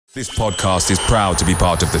This podcast is proud to be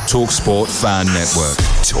part of the TalkSport Fan Network.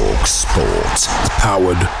 TalkSport.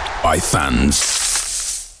 Powered by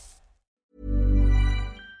fans.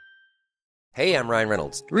 Hey, I'm Ryan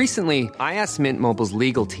Reynolds. Recently, I asked Mint Mobile's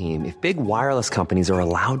legal team if big wireless companies are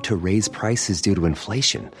allowed to raise prices due to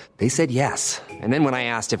inflation. They said yes. And then when I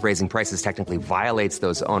asked if raising prices technically violates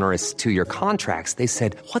those onerous two-year contracts, they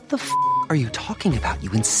said, "What the f*** are you talking about,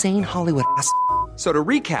 you insane Hollywood ass?" So to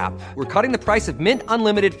recap, we're cutting the price of Mint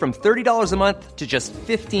Unlimited from $30 a month to just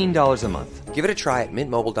 $15 a month. Give it a try at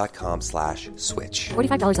mintmobile.com/switch.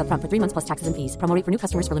 $45 up front for 3 months plus taxes and fees. Promo rate for new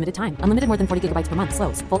customers for limited time. Unlimited more than 40 gigabytes per month.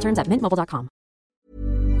 Slows full terms at mintmobile.com.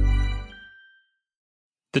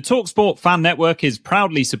 The TalkSport Fan Network is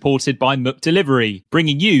proudly supported by McDelivery,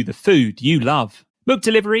 bringing you the food you love.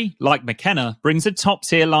 McDelivery, like McKenna, brings a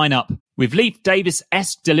top-tier lineup. With Leif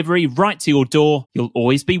Davis-esque delivery right to your door, you'll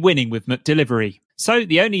always be winning with McDelivery. So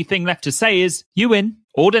the only thing left to say is, you win.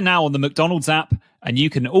 Order now on the McDonald's app, and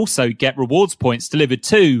you can also get rewards points delivered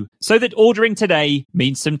too, so that ordering today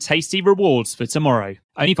means some tasty rewards for tomorrow.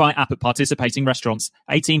 Only via app at participating restaurants.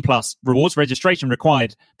 18 plus. Rewards registration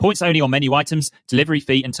required. Points only on menu items. Delivery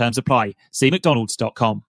fee and terms apply. See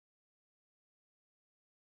mcdonalds.com.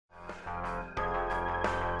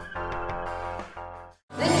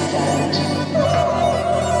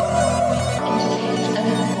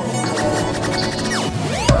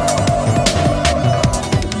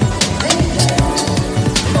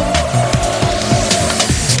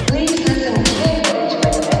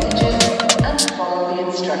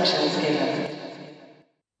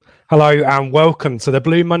 Hello and welcome to the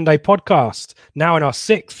Blue Monday podcast, now in our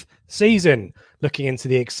 6th season, looking into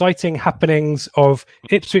the exciting happenings of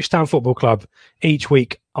Ipswich Town Football Club each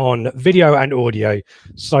week on video and audio.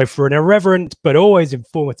 So for an irreverent but always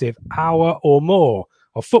informative hour or more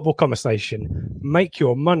of football conversation, make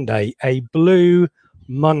your Monday a Blue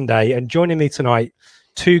Monday. And joining me tonight,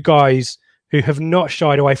 two guys who have not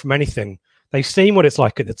shied away from anything. They've seen what it's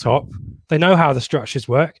like at the top. They know how the structures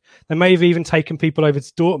work. They may have even taken people over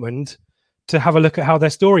to Dortmund to have a look at how their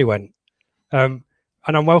story went. And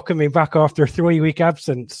I'm welcoming back after a 3-week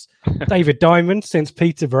absence, David Diamond since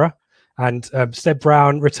Peterborough, and Seb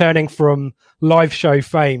Brown returning from live show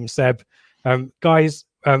fame. Seb, guys,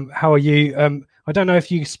 how are you? I don't know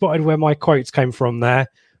if you spotted where my quotes came from there,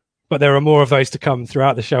 but there are more of those to come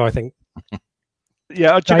throughout the show, I think.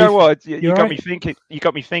 Yeah, do you Dave, know what? You got right? me thinking. You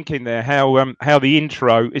got me thinking there how the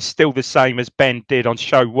intro is still the same as Ben did on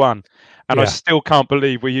show 1, and I still can't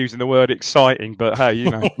believe we're using the word exciting. But hey, you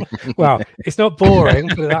know, well, it's not boring,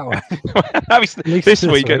 put it that way. this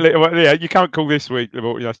week, yeah, you can't call this week.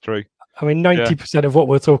 That's true. I mean, 90% of what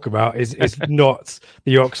we'll talk about is not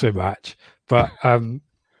the Oxford match, but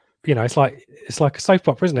you know, it's like a soap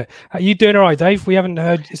opera, isn't it? Are you doing all right, Dave? We haven't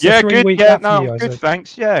heard. It's a 3-week good. gap Yeah, for you, good.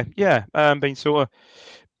 Thanks. Yeah. Been sort of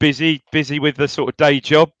busy with the sort of day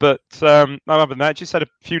job, but other than that, just had a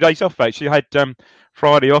few days off. Actually, I had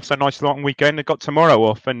Friday off, so nice long weekend. I got tomorrow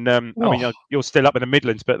off, and I mean, you're still up in the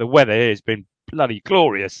Midlands, but the weather here has been bloody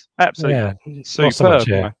glorious. Absolutely, superb. Not so much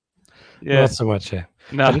here. Yeah, not so much here.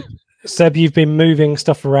 No. Seb, you've been moving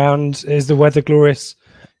stuff around. Is the weather glorious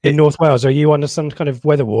in North Wales? Are you under some kind of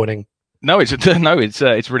weather warning? No, it's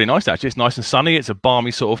really nice actually. It's nice and sunny. It's a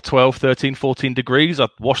balmy sort of 12, 13, 14 degrees. I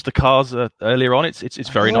washed the cars earlier on. It's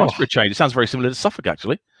very nice for a change. It sounds very similar to Suffolk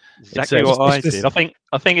actually. Exactly what I did. I think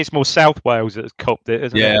it's more South Wales that's copped it,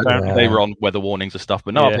 isn't it? Yeah, they were on weather warnings and stuff,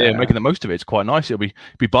 but no, up here making the most of it. It's quite nice. It'll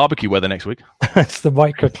be barbecue weather next week. It's the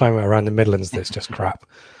microclimate around the Midlands that's just crap.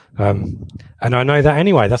 And I know that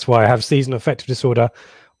anyway. That's why I have seasonal affective disorder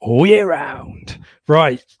all year round.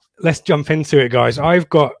 Right. Let's jump into it, guys. I've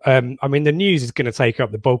got, I mean, the news is going to take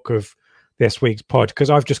up the bulk of this week's pod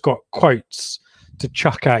because I've just got quotes to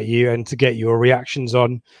chuck at you and to get your reactions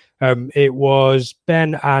on. It was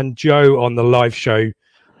Ben and Joe on the live show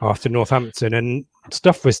after Northampton, and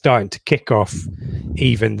stuff was starting to kick off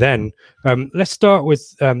even then. Let's start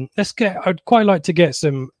with, I'd quite like to get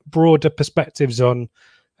some broader perspectives on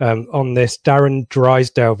this Darren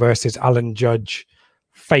Drysdale versus Alan Judge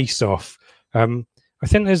face-off. I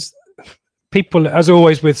think there's people, as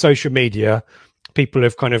always with social media, people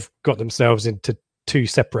have kind of got themselves into two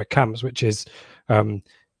separate camps, which is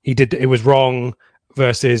it was wrong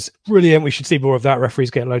versus brilliant. We should see more of that. Referees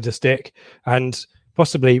getting loads of stick, and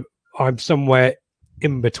possibly I'm somewhere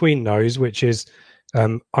in between those, which is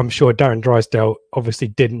I'm sure Darren Drysdale obviously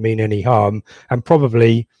didn't mean any harm and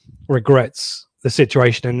probably regrets the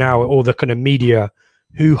situation, and now all the kind of media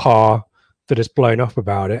hoo-ha that has blown up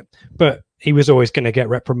about it. But he was always going to get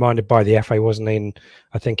reprimanded by the FA, wasn't he? And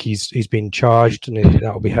I think he's been charged, and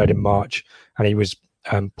that will be heard in March. And he was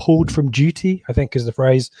pulled from duty, I think is the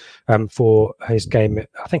phrase, for his game.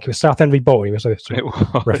 I think it was Southend v Bolton. He was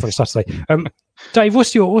referenced Saturday. Dave,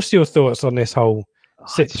 what's your thoughts on this whole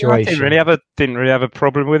situation? I didn't really have a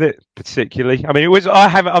problem with it particularly. I mean, it was.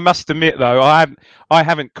 I must admit though, I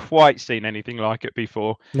haven't quite seen anything like it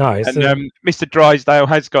before. No, Mr. Drysdale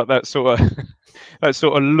has got that sort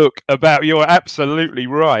of look about. You're absolutely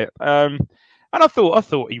right. And I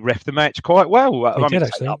thought he reffed the match quite well. He did,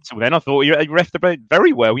 actually. Up to then, I thought he reffed the match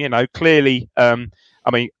very well. You know, clearly. I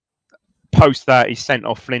mean, post that he sent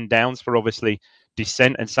off Flynn Downs for obviously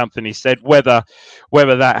dissent and something he said. Whether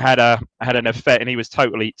that had an effect, and he was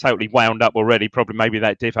totally wound up already. Probably maybe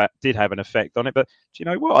that did have an effect on it. But do you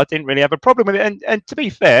know what? I didn't really have a problem with it. And to be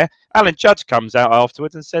fair, Alan Judge comes out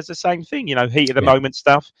afterwards and says the same thing. You know, heat of the moment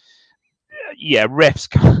stuff. Yeah, refs.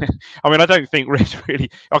 I mean, I don't think refs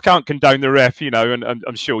really. I can't condone the ref, you know, and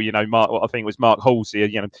I'm sure you know Mark. I think it was Mark Halsey.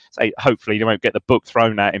 You know, say hopefully they won't get the book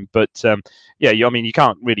thrown at him. But I mean, you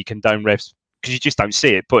can't really condone refs because you just don't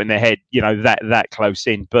see it put in their head, you know, that close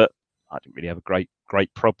in. But I didn't really have a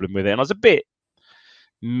great problem with it, and I was a bit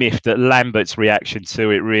miffed at Lambert's reaction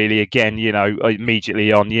to it. Really, again, you know,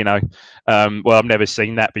 immediately on, you know, well, I've never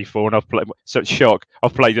seen that before, and I've played such shock.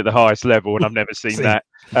 I've played at the highest level, and I've never seen that.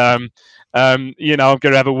 You know, I'm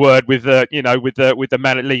going to have a word with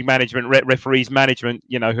the league management, referees management,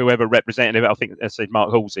 you know, whoever representative. I think I said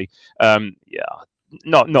Mark Halsey.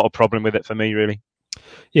 Not a problem with it for me, really.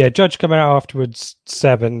 Yeah, Judge coming out afterwards,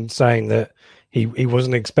 Seb, saying that he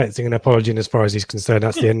wasn't expecting an apology, and as far as he's concerned,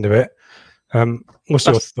 that's the end of it. What's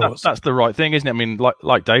your thoughts? That's the right thing, isn't it? I mean,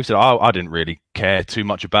 like Dave said, I didn't really care too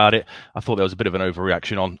much about it. I thought there was a bit of an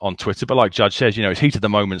overreaction on Twitter, but like Judge says, you know, it's heat of the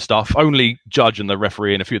moment stuff. Only Judge and the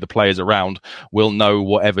referee and a few of the players around will know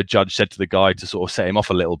whatever Judge said to the guy to sort of set him off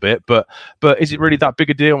a little bit. But is it really that big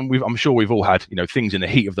a deal? And I'm sure we've all had, you know, things in the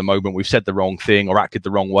heat of the moment. We've said the wrong thing or acted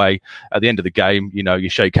the wrong way. At the end of the game, you know, you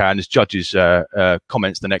shake hands. Judge's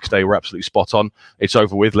comments the next day were absolutely spot on. It's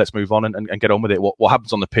over with. Let's move on and get on with it. What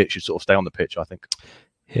happens on the pitch should sort of stay on the pitch, I think.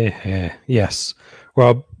 Yes.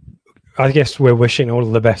 Well, I guess we're wishing all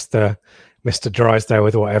the best to Mr. Drysdale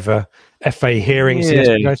with whatever FA hearings he has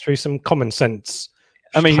to go through. Some common sense.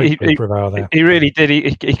 I mean, he really did. He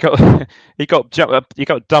got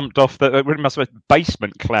dumped off the. It must have been a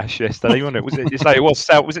basement clash yesterday, wasn't it? Was it? You say it was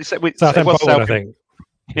South? Was it South? I think.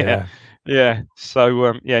 Yeah.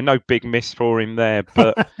 So no big miss for him there.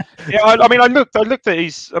 But I mean, I looked at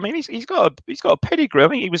his. I mean, he's got a pedigree. I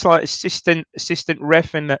think he was like assistant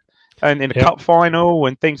ref in the cup final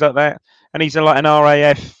and things like that. And he's like an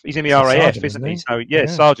RAF. He's in the RAF, isn't he? So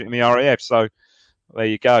sergeant in the RAF. So there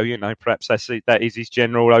you go. You know, perhaps that is his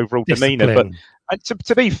general overall demeanour. But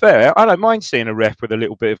to be fair, I don't mind seeing a ref with a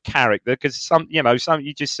little bit of character, because some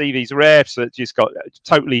you just see these refs that just got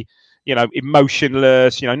totally, you know,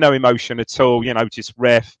 emotionless, you know, no emotion at all, you know, just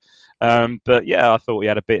ref. But yeah, I thought he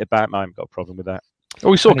had a bit about him. I haven't got a problem with that.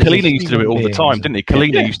 Well, we saw Kalina used to do it all the time, didn't he?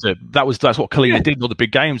 Kalina used to. That's what Kalina did in all the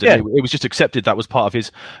big games. It was just accepted. That was part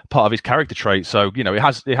of his character trait. So you know, it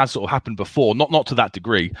has sort of happened before, not to that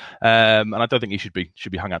degree. And I don't think he should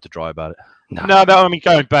be hung out to dry about it. No. I mean,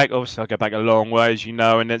 going back, obviously, I go back a long way, as you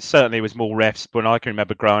know, and it certainly was more refs. But I can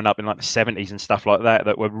remember growing up in like the 70s and stuff like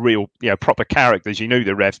that were real, you know, proper characters. You knew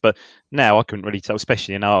the refs, but now I couldn't really tell,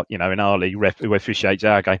 especially in our league, ref who officiates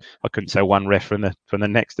our game. I couldn't tell one ref from the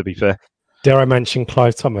next, to be fair. Dare I mention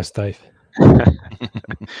Clive Thomas, Dave?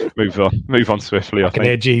 Move on swiftly. I can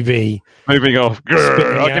hear GB moving off.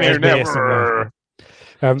 I can hear now.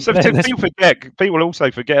 So people also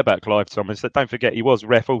forget about Clive Thomas. Don't forget he was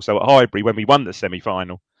ref also at Highbury when we won the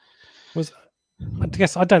semi-final. I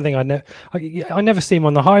guess I don't think I never see him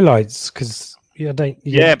on the highlights because but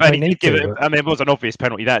he did give it. I mean, it was an obvious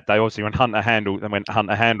penalty that day, obviously, when Hunter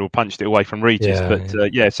Handel punched it away from Regis.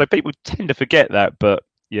 So people tend to forget that, but.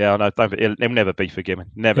 Yeah, I know. He'll never be forgiven.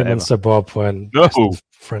 Never. Ever. And Sir Bob when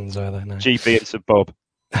friends are there now. GB and Sir Bob.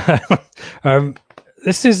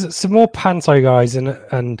 This is some more panto, guys,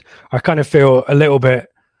 and I kind of feel a little bit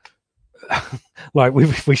like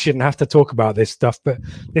we shouldn't have to talk about this stuff, but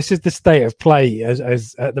this is the state of play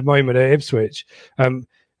as at the moment at Ipswich. A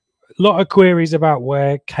lot of queries about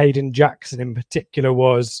where Caden Jackson in particular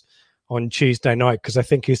was on Tuesday night, because I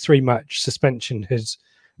think his 3-match suspension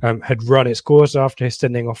had run its course after his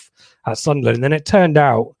sending off at Sunderland. And then it turned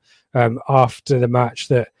out after the match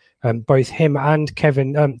that both him and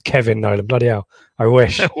Kevin Nolan, bloody hell, I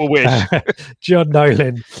wish. John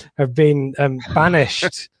Nolan have been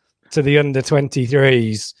banished to the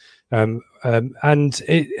under-23s. And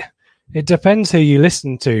it depends who you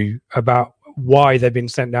listen to about why they've been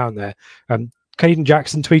sent down there. Caden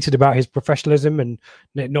Jackson tweeted about his professionalism and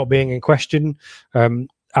it not being in question.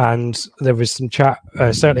 And there was some chat,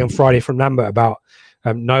 certainly on Friday, from Lambert about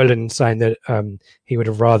Nolan saying that he would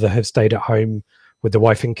have rather have stayed at home with the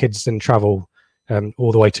wife and kids than travel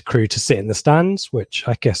all the way to Crewe to sit in the stands, which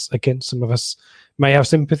I guess, again, some of us may have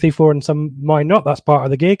sympathy for and some might not. That's part of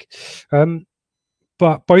the gig.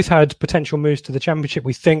 But both had potential moves to the Championship,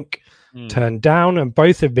 we think, turned down, and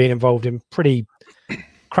both have been involved in pretty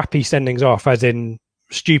crappy sendings off, as in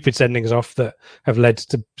stupid sendings off that have led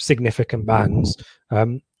to significant bans.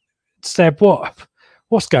 Seb,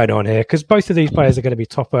 what's going on here? Because both of these players are going to be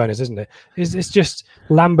top earners, isn't it? It's just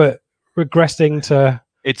Lambert regressing to...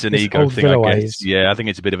 It's an ego thing, I guess. Yeah, I think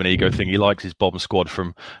it's a bit of an ego thing. He likes his bomb squad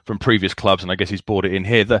from previous clubs, and I guess he's brought it in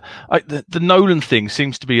here. The Nolan thing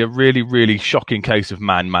seems to be a really, really shocking case of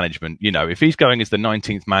man management. You know, if he's going as the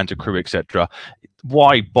 19th man to Crewe, etc.,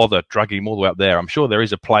 why bother dragging him all the way up there? I'm sure there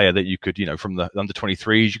is a player that you could, you know, from the under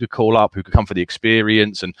 23s, you could call up who could come for the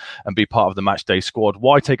experience and be part of the match day squad.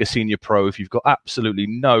 Why take a senior pro if you've got absolutely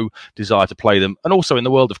no desire to play them? And also in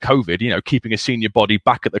the world of COVID, you know, keeping a senior body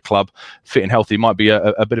back at the club fit and healthy might be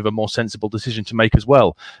a bit of a more sensible decision to make as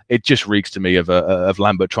well. It just reeks to me of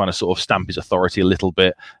Lambert trying to sort of stamp his authority a little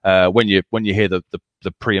bit. When you hear the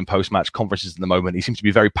pre and post match conferences at the moment, he seems to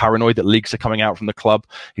be very paranoid that leaks are coming out from the club.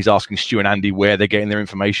 He's asking Stu and Andy where they're getting their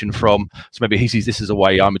information from. So maybe he sees this as a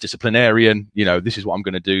way, I'm a disciplinarian, you know, this is what I'm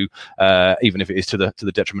going to do, even if it is to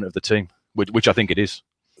the detriment of the team, which I think it is.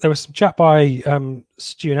 There was some chat by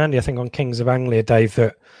Stu and Andy, I think, on Kings of Anglia, Dave,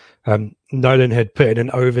 that Nolan had put in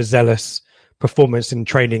an overzealous performance in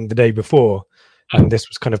training the day before, and this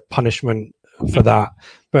was kind of punishment for that.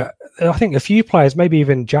 But I think a few players, maybe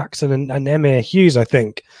even Jackson and Emir Hughes, I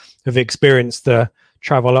think, have experienced the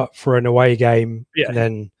travel up for an away game and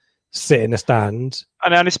then sit in a stand.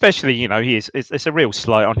 And especially, you know, it's a real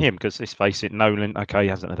slight on him because, let's face it, Nolan, okay, he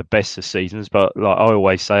hasn't had the best of seasons, but like I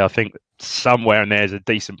always say, I think somewhere in there is a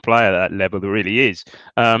decent player at that level. There really is.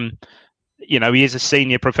 You know, he is a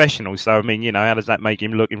senior professional, so I mean, you know, how does that make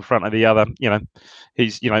him look in front of the other,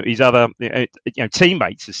 his other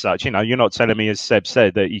teammates as such? You know, you're not telling me, as Seb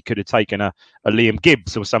said, that he could have taken a Liam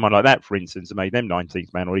Gibbs or someone like that, for instance, and made them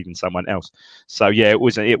 19th man, or even someone else. So yeah, it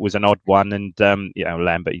was an odd one, and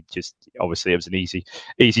Lambert, he just obviously it was an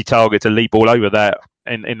easy target to leap all over that.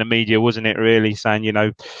 In the media, wasn't it, really, saying, you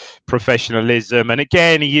know, professionalism? And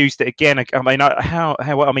again, he used it again. I mean,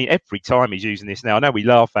 every time he's using this now, I know we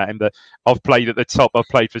laugh at him, but I've played at the top. I've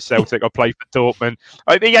played for Celtic. I've played for Dortmund.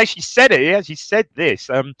 He actually said it. He actually said this.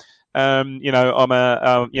 I've won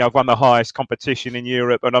the highest competition in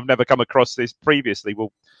Europe, and I've never come across this previously.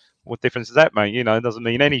 Well, what difference does that make? You know, it doesn't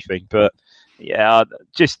mean anything. But yeah,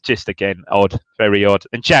 just again, odd, very odd.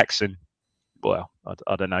 And Jackson. Well,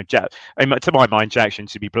 I don't know. To my mind, Jackson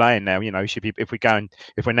should be playing now. You know, should be if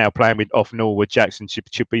we're now playing with off Norwood, Jackson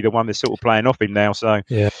should be the one that's sort of playing off him now. So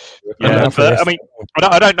yeah. But, I mean,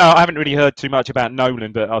 I don't know. I haven't really heard too much about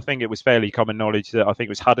Nolan, but I think it was fairly common knowledge that I think it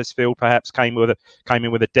was Huddersfield perhaps came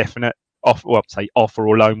in with a definite offer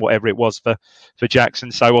or loan, whatever it was for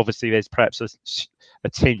Jackson. So obviously there's perhaps a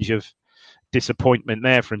tinge of disappointment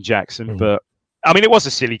there from Jackson, but. I mean, it was a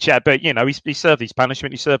silly chat, but, you know, he served his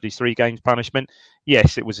punishment. He served his 3 games punishment.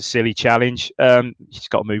 Yes, it was a silly challenge. He's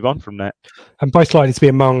got to move on from that. And both likely to be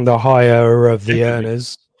among the higher of the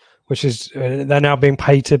earners, which is they're now being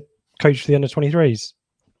paid to coach the under-23s.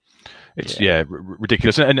 It's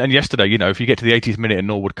ridiculous. And yesterday, you know, if you get to the 80th minute and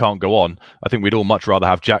Norwood can't go on, I think we'd all much rather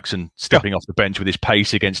have Jackson stepping off the bench with his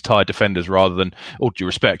pace against tired defenders rather than, all due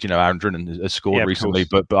respect, you know, Aaron Drennan has scored recently,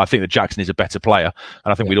 but I think that Jackson is a better player,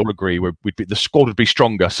 and I think we'd all agree the squad would be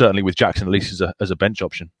stronger, certainly with Jackson at least as a bench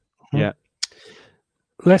option. Yeah.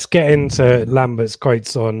 Let's get into Lambert's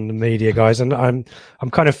quotes on the media, guys, and I'm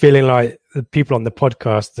kind of feeling like the people on the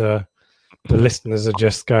podcast the listeners are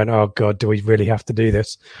just going, oh God, do we really have to do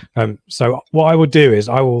this? So what I will do is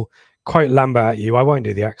I will quote Lambert at you. I won't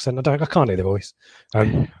do the accent. I can't do the voice.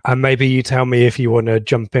 And maybe you tell me if you want to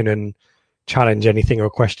jump in and challenge anything or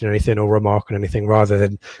question anything or remark on anything, rather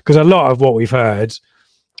than, because a lot of what we've heard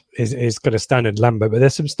is kind of standard Lambert, but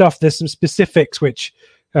there's some specifics which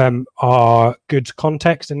are good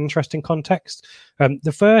context and interesting context.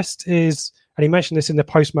 The first is, and he mentioned this in the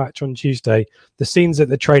post-match on Tuesday, the scenes at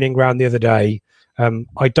the training ground the other day,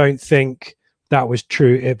 I don't think that was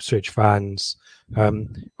true Ipswich fans,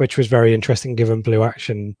 which was very interesting given Blue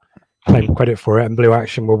Action claimed credit for it, and Blue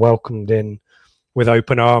Action were welcomed in with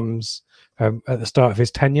open arms at the start of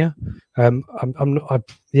his tenure. But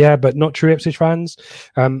not true Ipswich fans.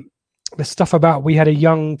 The stuff about we had a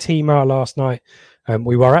young team out last night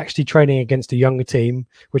We were actually training against a younger team,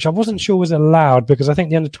 which I wasn't sure was allowed because I think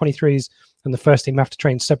the under-23s and the first team have to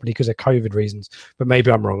train separately because of COVID reasons. But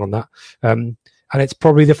maybe I'm wrong on that. And it's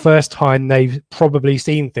probably the first time they've probably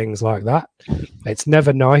seen things like that. It's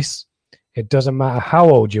never nice. It doesn't matter how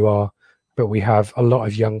old you are, but we have a lot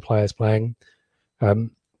of young players playing.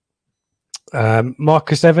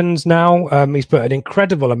 Marcus Evans now, he's put an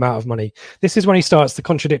incredible amount of money. This is when he starts to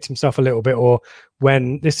contradict himself a little bit, or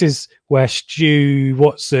when this is where Stu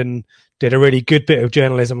Watson did a really good bit of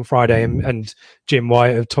journalism Friday, and Jim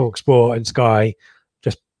White of TalkSport and Sky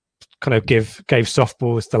just kind of gave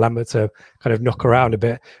softballs to Lambert to kind of knock around a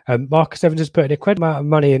bit. Marcus Evans has put an incredible amount of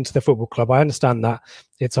money into the football club. I understand that.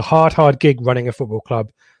 It's a hard gig running a football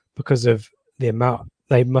club because of the amount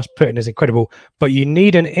they must put in is incredible, but you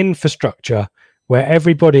need an infrastructure where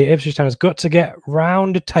everybody at Ipswich Town has got to get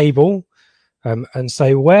round a table and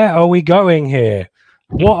say, where are we going here?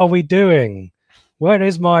 What are we doing? Where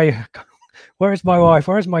is my wife?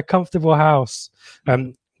 Where is my comfortable house?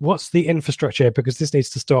 What's the infrastructure? Because this needs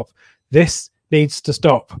to stop. This needs to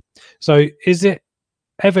stop. So is it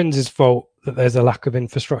Evans' fault that there's a lack of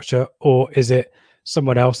infrastructure, or is it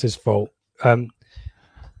someone else's fault?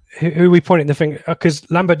 Who are we pointing the finger?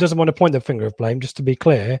 Because Lambert doesn't want to point the finger of blame, just to be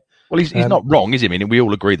clear. Well, he's not wrong, is he? I mean, we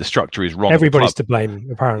all agree the structure is wrong. Everybody's to blame,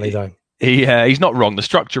 apparently, though. He's not wrong. The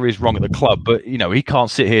structure is wrong at the club, but, he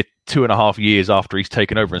can't sit here 2.5 years after he's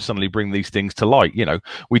taken over and suddenly bring these things to light.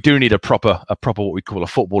 We do need a proper what we call a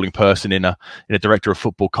footballing person in a director of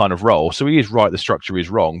football kind of role. So he is right. The structure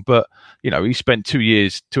is wrong, but he spent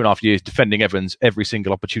 2.5 years defending Evans every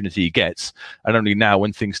single opportunity he gets, and only now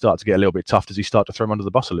when things start to get a little bit tough does he start to throw him under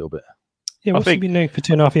the bus a little bit. Yeah, what's he been doing for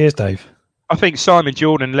 2.5 years, Dave? I think Simon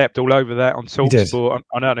Jordan leapt all over that on TalkSport.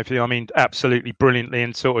 I don't know if absolutely brilliantly,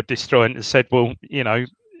 and sort of destroying and said, well,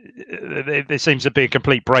 there seems to be a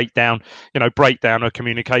complete breakdown of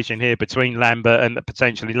communication here between Lambert and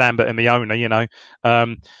potentially Lambert and the owner.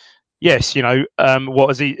 Yes, what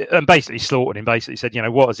has he, and basically slaughtered him, basically said,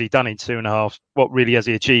 what has he done in 2.5, what really has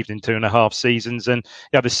he achieved in 2.5 seasons? And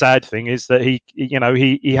the sad thing is that he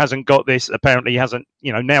hasn't got this, apparently he hasn't,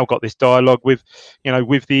 now got this dialogue with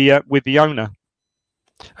the owner.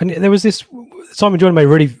 And there was this, Simon Jordan made a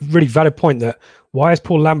really, really valid point that why is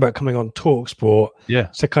Paul Lambert coming on TalkSport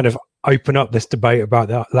to kind of open up this debate about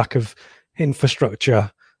that lack of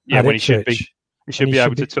infrastructure? Yeah, when he should be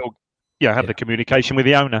able to talk. Have the communication with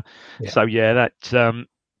the owner. Yeah. So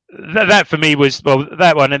that for me was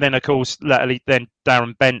that one, and then of course latterly then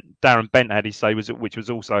Darren Bent had his say which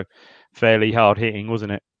was also fairly hard hitting,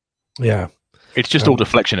 wasn't it? Yeah. It's just all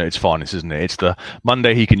deflection at its finest, isn't it? It's the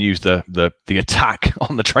Monday he can use the attack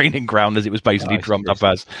on the training ground as it was basically drummed up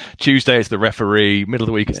as. Tuesday it's the referee. Middle of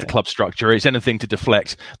the week it's the club structure. It's anything to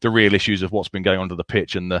deflect the real issues of what's been going on to the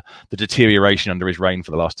pitch and the deterioration under his reign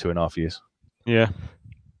for the last 2.5 years. Yeah.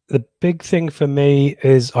 The big thing for me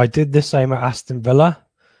is I did the same at Aston Villa.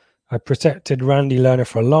 I protected Randy Lerner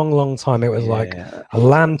for a long, long time. It was like a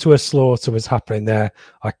lamb to a slaughter was happening there.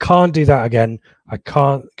 I can't do that again. I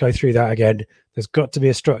can't go through that again. There's got to be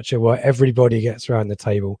a structure where everybody gets around the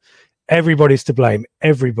table. Everybody's to blame.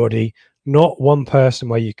 Everybody, not one person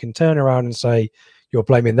where you can turn around and say you're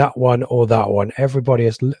blaming that one or that one. Everybody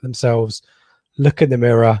has let themselves look in the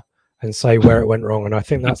mirror and say where it went wrong. And I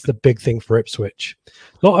think that's the big thing for Ipswich.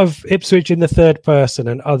 A lot of Ipswich in the third person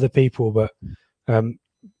and other people,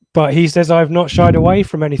 but he says, I've not shied away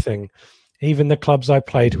from anything. Even the clubs I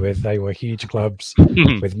played with, they were huge clubs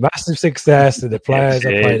with massive success, and the players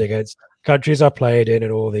I played against, countries I played in,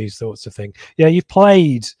 and all these sorts of things. Yeah, you've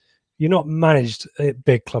not managed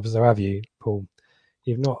big clubs there, have you, Paul?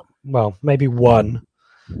 You've not, maybe one.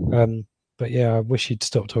 But yeah, I wish he'd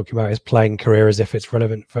stop talking about his playing career as if it's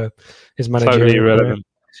relevant for his managerial totally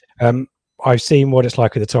irrelevant. I've seen what it's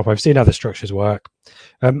like at the top. I've seen how the structures work.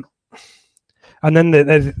 And then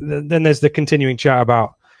there's the continuing chat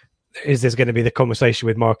about, is this going to be the conversation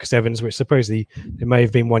with Marcus Evans, which supposedly there may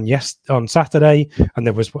have been one on Saturday, and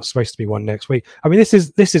there was supposed to be one next week. I mean, this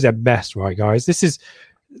is a mess, right, guys? This is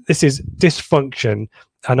dysfunction,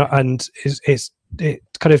 and it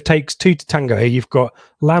kind of takes two to tango here. You've got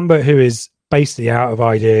Lambert, who is basically out of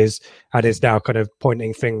ideas and is now kind of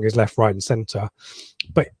pointing fingers left, right, and centre.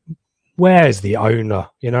 But where's the owner?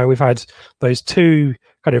 We've had those two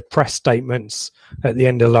kind of press statements at the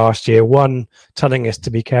end of last year, one telling us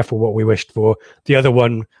to be careful what we wished for, the other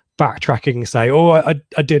one backtracking and say,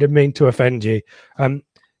 I didn't mean to offend you.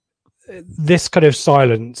 This kind of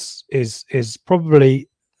silence is probably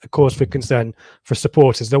a cause for concern for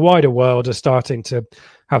supporters. The wider world are starting to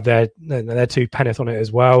have their two penneth on it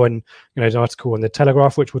as well. And, there's an article on the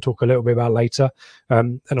Telegraph, which we'll talk a little bit about later.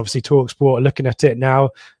 And obviously TalkSport are looking at it now.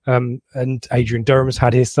 And Adrian Durham's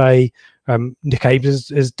had his say. Nick Ames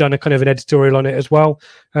has done a kind of an editorial on it as well.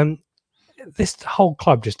 This whole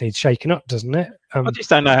club just needs shaking up, doesn't it? I just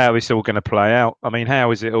don't know how it's all going to play out. I mean, how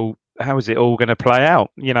is it all going to play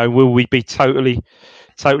out? Will we be totally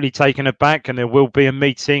taken aback, and there will be a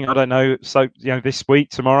meeting? I don't know. So this week,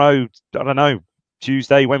 tomorrow, I don't know,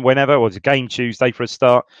 Tuesday, whenever, or it's a game Tuesday for a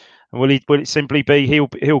start. And will it simply be he'll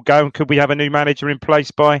go, and could we have a new manager in place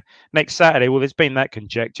by next Saturday? Well, there's been that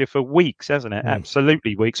conjecture for weeks, hasn't it?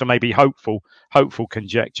 Absolutely weeks, or maybe hopeful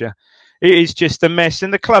conjecture. It is just a mess,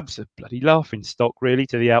 and the club's a bloody laughing stock, really,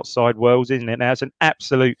 to the outside world, isn't it? Now it's an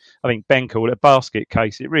absolute, I think Ben called it a basket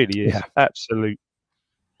case. It really is absolute.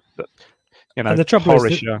 And the trouble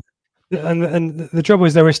is, and the trouble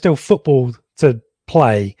is, there is still football to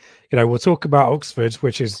play. We'll talk about Oxford,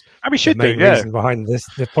 which is the main reason behind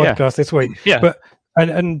the podcast this week. Yeah. But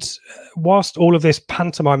and whilst all of this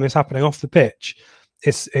pantomime is happening off the pitch,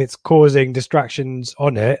 it's causing distractions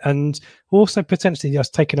on it, and also potentially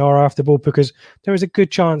just taking our eye off the ball, because there is a good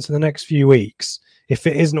chance in the next few weeks, if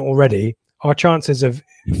it isn't already, our chances of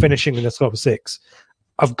finishing in the top 6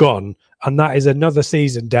 have gone, and that is another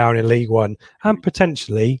season down in League One, and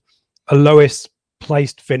potentially a lowest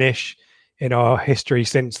placed finish in our history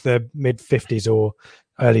since the mid 50s or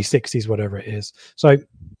early 60s, whatever it is. So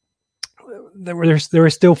there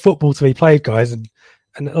is still football to be played, guys, and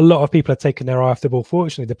a lot of people are taking their eye off the ball.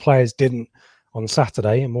 Fortunately, the players didn't on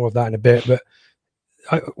Saturday, and more of that in a bit. But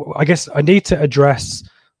I guess I need to address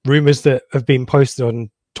rumours that have been posted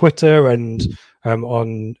on Twitter and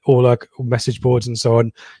on all our message boards and so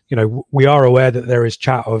on. We are aware that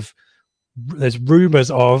there's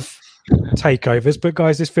rumours of takeovers, but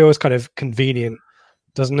guys, this feels kind of convenient,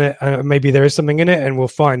 doesn't it? Maybe there is something in it, and we'll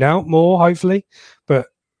find out more, hopefully. But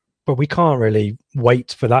we can't really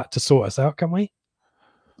wait for that to sort us out, can we?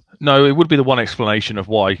 No, it would be the one explanation of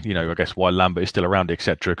why, I guess why Lambert is still around,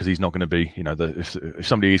 etc. Because he's not going to be, if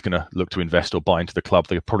somebody is going to look to invest or buy into the club,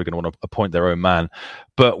 they're probably going to want to appoint their own man.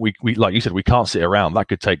 But we like you said, we can't sit around. That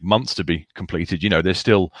could take months to be completed. There's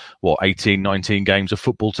still 18, 19 games of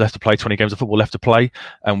football left to play, 20 games of football left to play,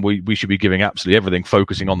 and we should be giving absolutely everything,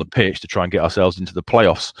 focusing on the pitch to try and get ourselves into the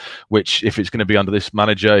playoffs. Which, if it's going to be under this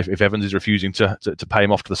manager, if Evans is refusing to pay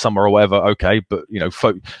him off to the summer or whatever, okay. But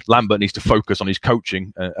Lambert needs to focus on his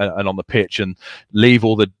coaching and on the pitch, and leave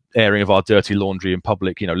all the airing of our dirty laundry in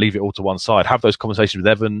public, leave it all to one side. Have those conversations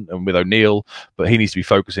with Evan and with O'Neill, but he needs to be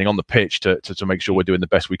focusing on the pitch to make sure we're doing the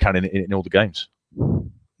best we can in all the games.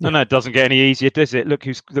 No, it doesn't get any easier, does it? Look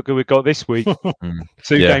who we've got this week.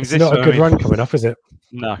 2 games this week. It's not a good run coming up, is it?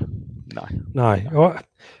 No. Well,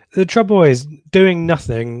 the trouble is doing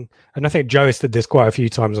nothing, and I think Joe has said this quite a few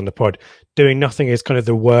times on the pod, doing nothing is kind of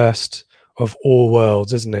the worst of all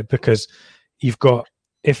worlds, isn't it? Because you've got,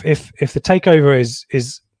 if the takeover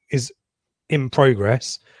is in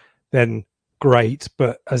progress, then great.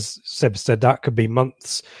 But as Seb said, that could be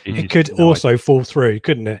months. It could also fall through,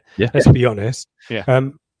 couldn't it? Yeah. Let's be honest. Yeah.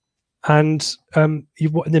 In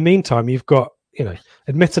the meantime, you've got,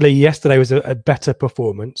 admittedly, yesterday was a better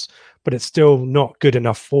performance, but it's still not good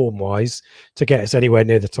enough form-wise to get us anywhere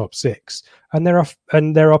near the top 6. And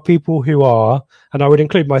there are people who are, and I would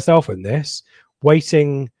include myself in this,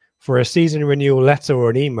 waiting for a season renewal letter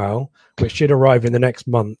or an email, which should arrive in the next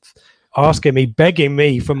month, begging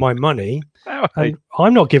me for my money. And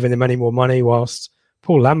I'm not giving them any more money whilst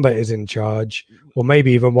Paul Lambert is in charge, or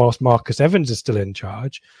maybe even whilst Marcus Evans is still in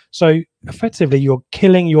charge. So effectively, you're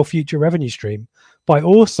killing your future revenue stream by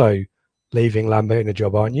also leaving Lambert in a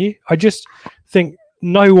job, aren't you? I just think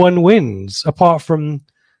no one wins apart from,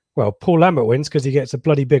 Paul Lambert wins because he gets a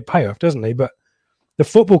bloody big payoff, doesn't he? But the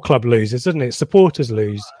football club loses, doesn't it? Supporters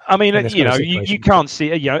lose. I mean, you can't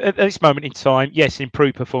see, at this moment in time, yes,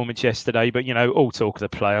 improved performance yesterday, but, all talk of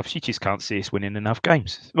the playoffs, you just can't see us winning enough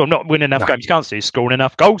games. Well, not winning enough games. You can't see us scoring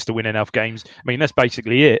enough goals to win enough games. I mean, that's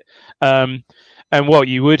basically it. And what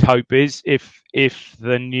you would hope is if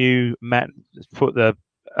the new man, put the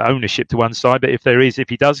ownership to one side, but if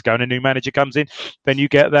he does go and a new manager comes in, then you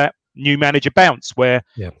get that new manager bounce where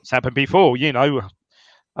it's happened before,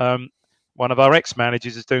 one of our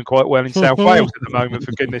ex-managers is doing quite well in South Wales at the moment,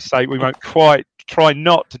 for goodness sake. We won't quite try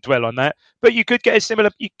not to dwell on that. But you could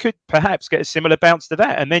perhaps get a similar bounce to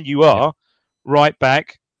that. And then you are right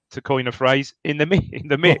back, to coin a phrase, in the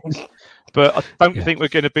mix. But I don't think we're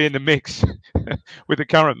going to be in the mix with the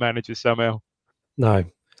current manager somehow. No.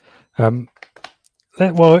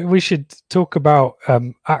 Well, we should talk about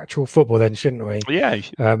actual football then, shouldn't we? Yeah.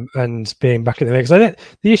 And being back in the mix. I think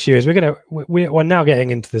the issue is we're now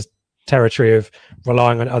getting into this territory of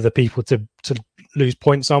relying on other people to lose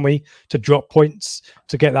points, aren't we? To drop points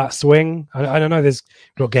to get that swing. I don't know. There's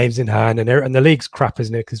got games in hand, and the league's crap,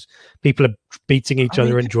 isn't it? Because people are beating each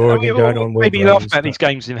other and drawing and going on. Maybe laugh about these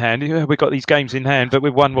games in hand. We've got these games in hand, but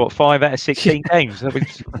we've won 5 out of 16 games.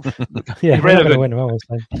 Yeah, we're not going to win them,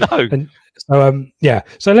 obviously. No. And so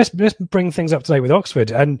So let's bring things up to date with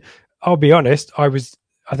Oxford. And I'll be honest,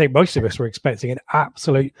 I think most of us were expecting an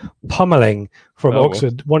absolute pummeling from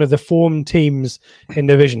Oxford, one of the form teams in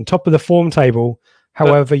division, top of the form table.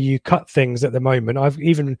 However, you cut things at the moment. I've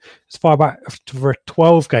even as far back for a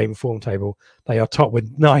 12-game form table, they are top with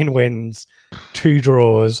 9 wins, 2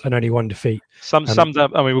 draws, and only 1 defeat. Summed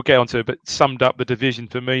up. I mean, we'll get onto it, but summed up the division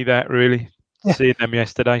for me. That really seeing them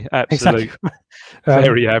yesterday, absolutely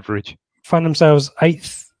very average. Found themselves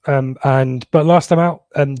 8th, but last time out,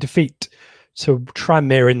 defeat to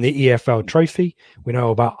Tranmere in the EFL Trophy. We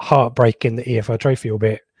know about heartbreak in the EFL Trophy,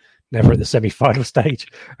 albeit never at the semi-final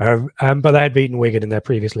stage. But they had beaten Wigan in their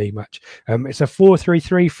previous league match. It's a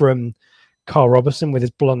 4-3-3 from Carl Robertson with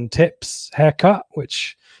his blonde tips haircut,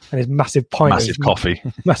 and his massive pint of coffee,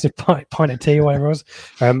 massive pint of tea, whatever it was.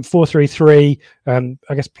 4-3-3.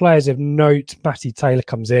 I guess players of note: Matty Taylor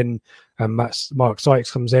comes in, Mark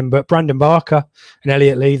Sykes comes in, but Brandon Barker and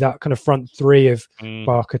Elliot Lee, that kind of front three of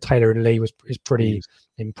Barker, Taylor, and Lee is pretty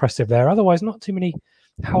impressive there. Otherwise, not too many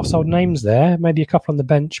household names there. Maybe a couple on the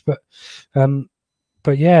bench, but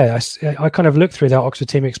yeah, I kind of looked through that Oxford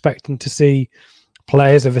team expecting to see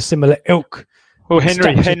players of a similar ilk. Well,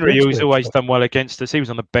 Henry, who's always done well against us, he was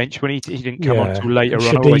on the bench when he didn't come on until later on.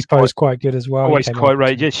 Shadipo was quite good as well. Always quite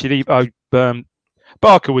right. Yeah, Shadipo.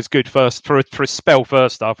 Barker was good first for a spell.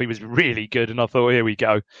 First half, he was really good, and I thought, here we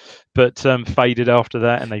go. But faded after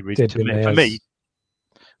that, and they really for me.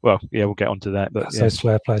 Well, yeah, we'll get onto that. But those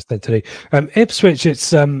Flair players tend to do. Ipswich,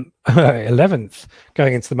 it's 11th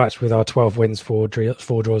going into the match with our 12 wins, 4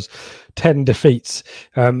 draws, 10 defeats,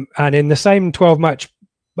 and in the same 12-match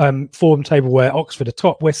form table where Oxford are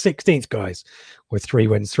top, we're 16th, guys, with 3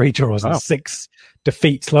 wins, 3 draws, and 6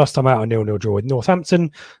 defeats. Last time out, a 0-0 draw with Northampton.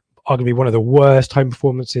 Arguably one of the worst home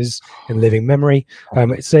performances in living memory. I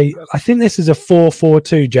think this is a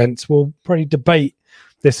 4-4-2, gents. We'll probably debate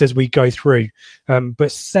this as we go through.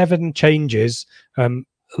 But 7 changes,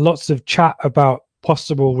 lots of chat about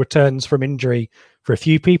possible returns from injury for a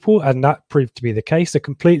few people, and that proved to be the case. A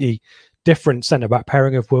completely different centre-back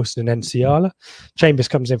pairing of Wilson and Nsiala. Chambers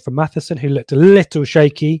comes in for Matheson, who looked a little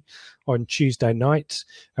shaky on Tuesday night.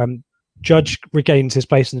 Judge regains his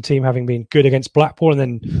place in the team, having been good against Blackpool and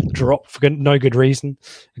then dropped for no good reason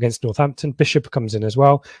against Northampton. Bishop comes in as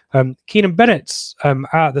well. Keenan Bennett's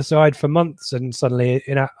out the side for months and suddenly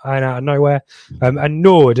out of nowhere. And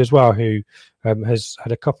Nord as well, who has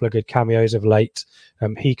had a couple of good cameos of late.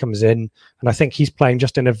 He comes in, and I think he's playing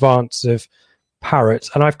just in advance of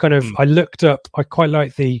Parrott. And I looked up, I quite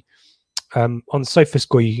like the on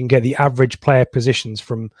SofaScore, you can get the average player positions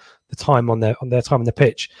from the time on their time on the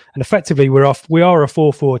pitch, and effectively we are a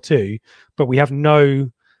 4-4-2, but we have no.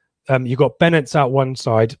 You've got Bennett's out one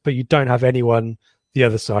side, but you don't have anyone the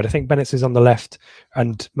other side. I think Bennett's is on the left,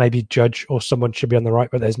 and maybe Judge or someone should be on the right,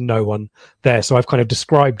 but there's no one there. So I've kind of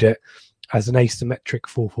described it as an asymmetric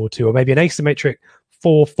 4-4-2, or maybe an asymmetric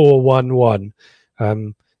 4-4-1-1.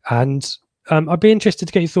 And I'd be interested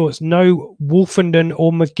to get your thoughts. No Wolfenden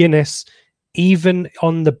or McGuinness, even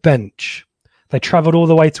on the bench. They travelled all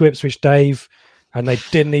the way to Ipswich, Dave, and they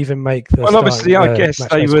didn't even make the. Well, obviously, I guess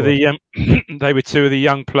they were they were 2 of the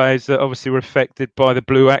young players that obviously were affected by the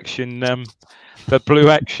blue action. The blue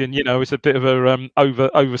action, was a bit of a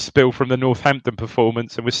overspill from the Northampton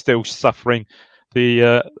performance, and was still suffering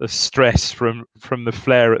the stress from the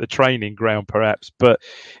flare at the training ground, perhaps. But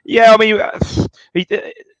yeah, I mean,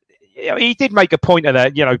 he did make a point of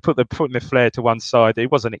that, putting the flare to one side. It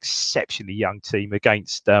was an exceptionally young team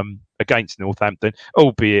against Northampton,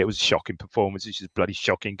 albeit it was a shocking performance. It was just a bloody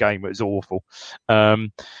shocking game. It was awful.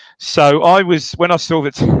 So when I saw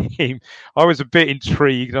the team, I was a bit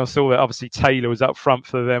intrigued. I saw that obviously Taylor was up front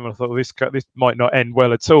for them, and I thought this might not end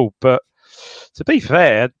well at all. But to be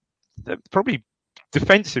fair, probably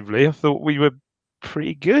defensively, I thought we were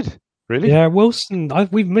pretty good. Really? Yeah, Wilson.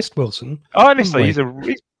 We've missed Wilson. Honestly,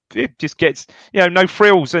 it just gets no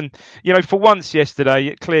frills, and for once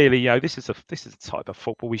yesterday, clearly this is the type of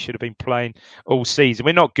football we should have been playing all season.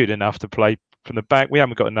 We're not good enough to play from the back. We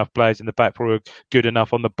haven't got enough players in the back who are good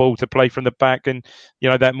enough on the ball to play from the back, and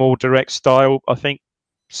that more direct style I think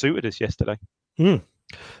suited us yesterday.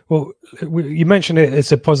 Well, you mentioned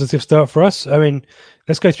it's a positive start for us. I mean,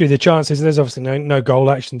 let's go through the chances. There's obviously no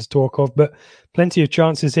goal action to talk of, but plenty of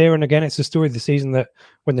chances here. And again, it's a story of the season that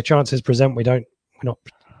when the chances present, we're not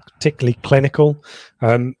particularly clinical.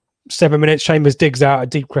 7 minutes, Chambers digs out a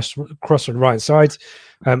deep cross on the right side,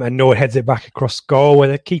 and Nord heads it back across goal, where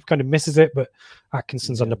the keeper kind of misses it, but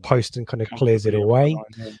Atkinson's on the post and kind of clears it away.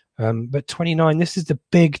 But 29, this is the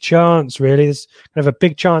big chance, really. There's kind of a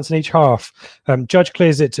big chance in each half. Judge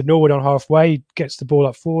clears it to Norwood on halfway, gets the ball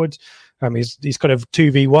up forward. He's kind of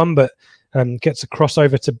 2v1, but gets a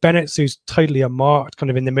crossover to Bennett, who's totally unmarked,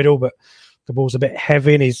 kind of in the middle, but the ball's a bit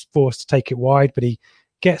heavy and he's forced to take it wide, but he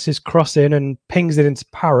gets his cross in and pings it into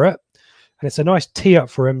Parrott. And it's a nice tee up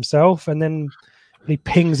for himself. And then he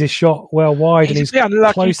pings his shot well wide. He's a bit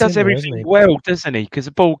unlucky. He does everything well, doesn't he? Because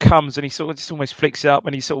the ball comes and he sort of just almost flicks it up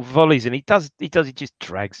and he sort of volleys and he just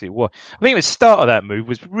drags it. Well, I think the start of that move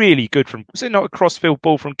was really good was it not a crossfield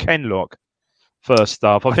ball from Kenlock? First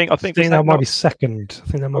up, I think that might be second. I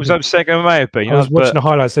think that might be second. It may have been. I was watching the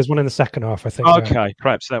highlights. There's one in the second half, I think. Okay,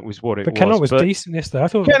 perhaps that was what it was. But Kenlock was decent yesterday. I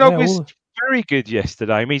thought Kenlock was very good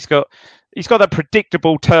yesterday. I mean, he's got that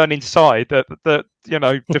predictable turn inside that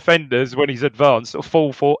defenders when he's advanced sort of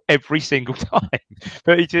fall for every single time.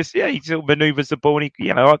 But he sort of manoeuvres the ball. And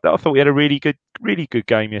I thought he had a really good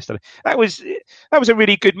game yesterday. That was a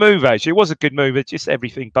really good move. Actually, it was a good move. It's just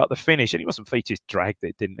everything but the finish, and he wasn't. He just dragged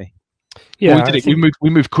it, didn't he? Yeah, well, we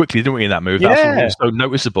moved quickly, didn't we, in that move? That's what was so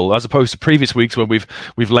noticeable, as opposed to previous weeks when we've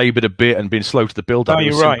laboured a bit and been slow to the build-up. It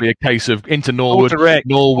was simply a case of into Norwood.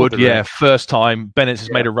 Norwood, first time. Bennett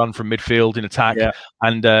has made a run from midfield in attack,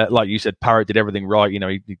 and like you said, Parrott did everything right.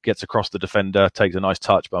 He gets across the defender, takes a nice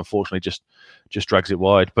touch, but unfortunately just drags it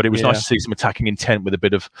wide. But it was nice to see some attacking intent with a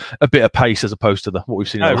bit of pace, as opposed to what we've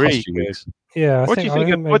seen in the last few weeks. Yeah. What do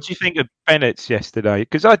you think of Bennett's yesterday?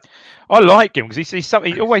 Because I like him because he's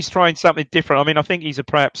always trying something different. I mean, I think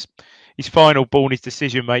perhaps his final ball and his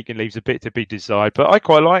decision making leaves a bit to be desired. But I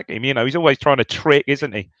quite like him. He's always trying to trick,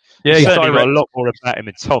 isn't he? Yeah, he's certainly got a lot more about him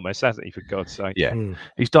than Thomas, hasn't he? For God's sake. Yeah,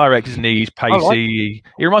 he's direct, isn't he? He's pacey.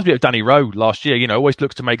 He reminds me of Danny Rowe last year. Always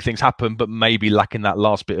looks to make things happen, but maybe lacking that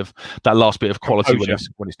last bit of quality when it's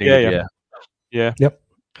needed. Yeah. Yep.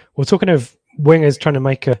 Well, talking of wingers trying to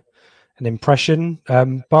make an impression,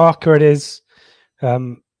 Barker it is,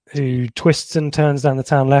 who twists and turns down the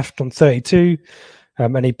town left on 32,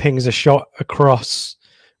 and he pings a shot across,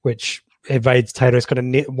 which evades Taylor. It's kind of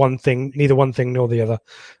neither one thing nor the other.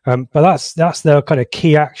 But that's the kind of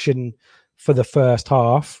key action for the first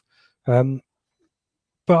half. But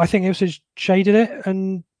I think Ipswich shaded it,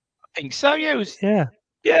 and I think so. Yeah, it was. Yeah.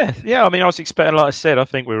 I mean, I was expecting, like I said, I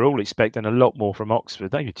think we were all expecting a lot more from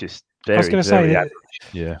Oxford. They were just very, I was going to say, average.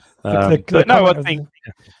 Yeah. But no, I think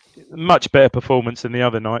much better performance than the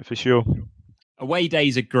other night for sure. Away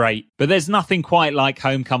days are great, but there's nothing quite like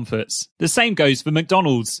home comforts. The same goes for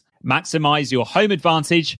McDonald's. Maximise your home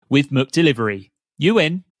advantage with McDelivery. You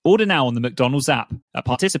in? Order now on the McDonald's app. At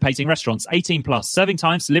participating restaurants, 18 plus, serving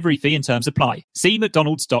times, delivery fee and terms apply. See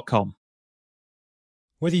mcdonalds.com.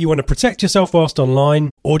 Whether you want to protect yourself whilst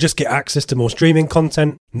online or just get access to more streaming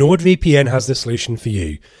content, NordVPN has the solution for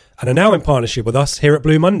you and are now in partnership with us here at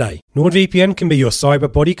Blue Monday. NordVPN can be your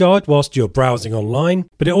cyber bodyguard whilst you're browsing online,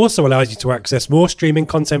 but it also allows you to access more streaming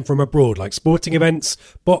content from abroad like sporting events,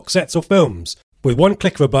 box sets or films. With one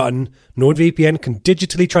click of a button, NordVPN can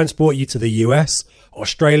digitally transport you to the US,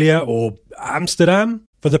 Australia or Amsterdam.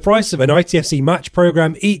 For the price of an ITFC match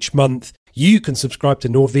program each month, you can subscribe to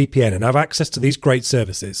NordVPN and have access to these great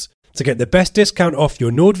services. To get the best discount off your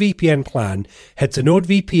NordVPN plan, head to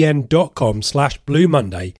nordvpn.com/Blue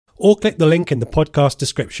Monday or click the link in the podcast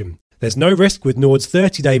description. There's no risk with Nord's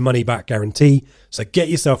 30-day money-back guarantee, so get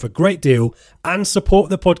yourself a great deal and support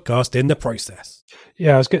the podcast in the process.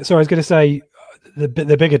 Yeah, I was going to say the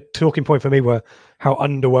bigger talking point for me were how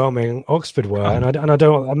underwhelming Oxford were, and I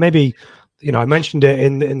don't maybe I mentioned it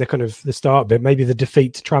in the kind of the start bit, maybe the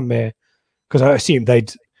defeat to Tranmere. Because I assumed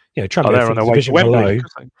they'd, Tranmere on the division below,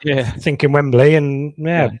 thinking Wembley, and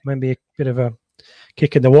maybe a bit of a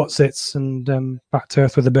kick in the Watsits and back to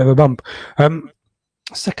earth with a bit of a bump.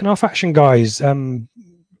 Second half action, guys.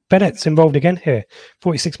 Bennett's involved again here.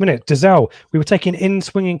 46 minutes. Dazelle, we were taking in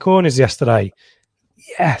swinging corners yesterday.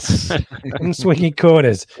 Yes, in swinging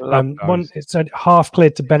corners. It's a half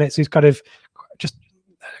cleared to Bennett, who's kind of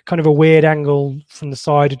a weird angle from the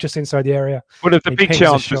side, just inside the area. Well, the big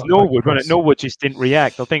chance was Norwood, wasn't it? Norwood just didn't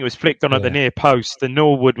react. I think it was flicked on at the near post, and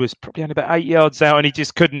Norwood was probably only about 8 yards out, and he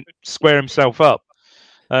just couldn't square himself up.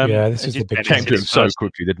 This is the big Came to him so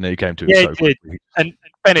quickly, didn't he? Came to him so quickly. And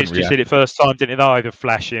Bennett just did it first time, didn't it? Either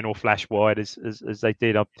flash in or flash wide as they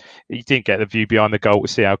did. You didn't get the view behind the goal to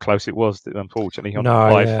see how close it was, unfortunately. On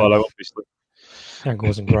follow, obviously. Angle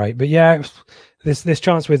wasn't great. But yeah, this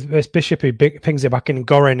chance with Bishop who pings it back in.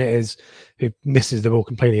 Gorin who misses the ball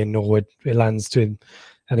completely in Norwood. It lands to him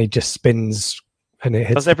and he just spins and it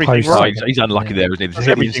hits does everything the post. Right. He's unlucky there, isn't he? Does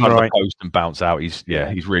everything right. The post and bounce out. He's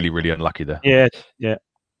really, really unlucky there. Yeah.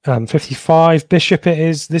 55 Bishop it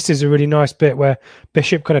is. This is a really nice bit where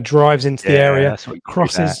Bishop kind of drives into the area,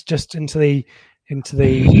 crosses just into the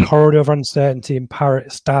corridor of uncertainty, and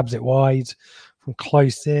Parrott stabs it wide from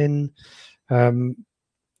close in.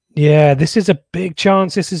 This is a big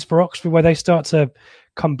chance. This is for Oxford where they start to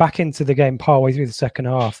come back into the game partway through the second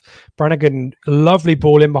half. Brannigan, lovely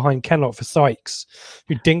ball in behind Kenlock for Sykes,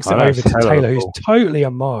 who dinks it over to Taylor, who's totally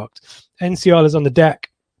unmarked. NCR on the deck,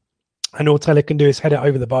 and all Taylor can do is head it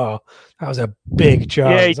over the bar. That was a big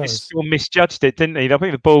chance. Yeah, he just misjudged it, didn't he? I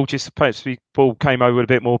think the ball came over with a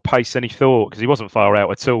bit more pace than he thought, because he wasn't far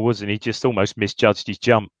out at all, wasn't he? He just almost misjudged his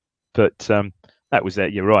jump. But that was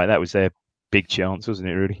you're right, that was their big chance, wasn't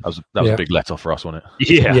it, really? That was a big let-off for us, wasn't it?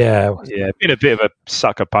 Yeah. Been a bit of a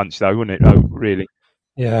sucker punch, though, wouldn't it? Oh, really?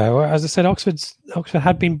 Yeah, well, as I said, Oxford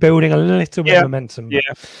had been building a little bit of momentum.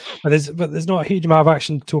 But there's not a huge amount of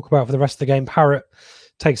action to talk about for the rest of the game. Parrott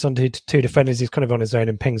takes on two defenders. He's kind of on his own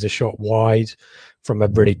and pings a shot wide from a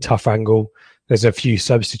really tough angle. There's a few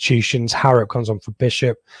substitutions. Harrop comes on for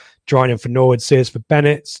Bishop. Drynan for Norwood, Sears for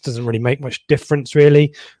Bennett. Doesn't really make much difference,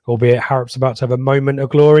 really, albeit Harrop's about to have a moment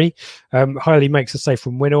of glory. Hiley makes a save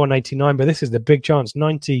from Winnell on 89, but this is the big chance.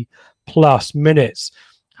 90-plus minutes.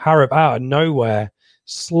 Harrop out of nowhere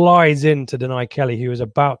slides in to deny Kelly, who was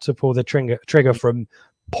about to pull the trigger from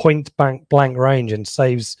point blank range and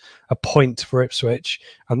saves a point for Ipswich.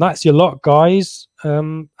 And that's your lot, guys.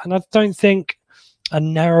 And I don't think a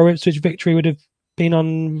narrow Ipswich victory would have been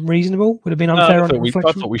unreasonable, would have been unfair. I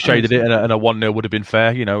thought we shaded it, and a 1-0 would have been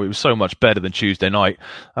fair. You know, it was so much better than Tuesday night,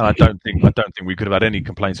 and I don't think we could have had any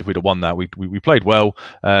complaints if we'd have won that. We played well,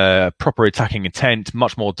 proper attacking intent,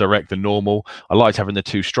 much more direct than normal. I liked having the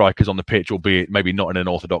two strikers on the pitch, albeit maybe not in an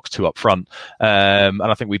orthodox two up front. And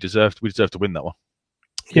I think we deserved to win that one.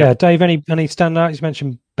 Yeah, Dave, any standouts? You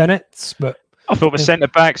mentioned Bennett, but I thought the centre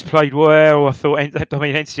backs played well.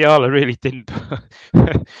 Enciala really didn't,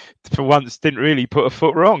 for once, didn't really put a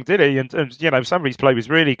foot wrong, did he? And some of his play was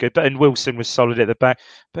really good. And Wilson was solid at the back.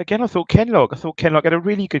 But again, I thought Kenlock had a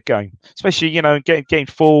really good game, especially getting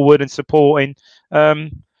forward and supporting. No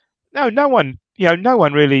one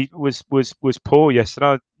really was poor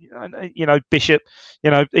yesterday. Bishop,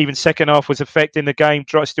 even second half was affecting the game,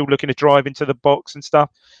 still looking to drive into the box and stuff.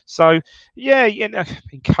 So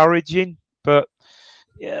encouraging. But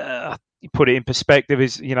yeah, you put it in perspective,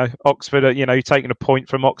 is Oxford, you're taking a point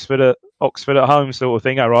from Oxford at home sort of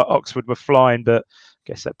thing. All right, Oxford were flying, but I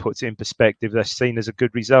guess that puts it in perspective. That's seen as a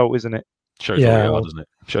good result, isn't it? Shows where we are, doesn't it?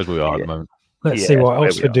 Shows where we are at the moment. Let's see what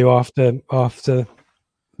Oxford do after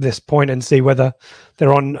this point and see whether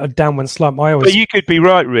they're on a downward slump. But you could be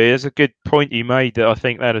right, Rhea. There's a good point you made that I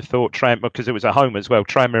think they'd have thought because it was at home as well.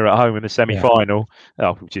 Tranmere at home in the semi-final. Yeah.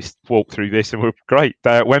 Oh, we just walked through this and we're great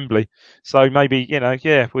day at Wembley. So maybe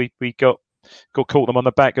we got caught them on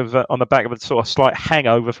the back of a sort of slight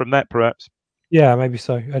hangover from that, perhaps. Yeah, maybe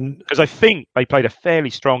so. And because I think they played a fairly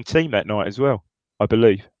strong team that night as well, I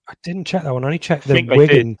believe. I didn't check that one. I only checked the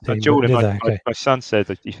Wigan team. Jordan, my son said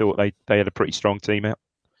that he thought they had a pretty strong team out.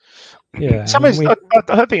 Yeah, I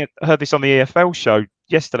heard this on the EFL show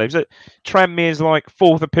yesterday. Was it Tranmere's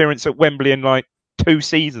fourth appearance at Wembley in 2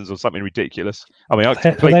 seasons or something ridiculous? I mean,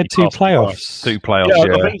 they had 2 playoffs. 2 playoffs.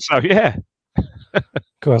 Yeah, I think so. Yeah.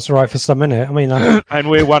 God, that's right for some minute. I mean, and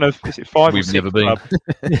we're one of 5 we've never been.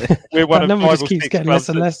 We're one of 5 or 6 getting clubs less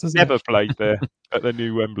and less, that's never played there at the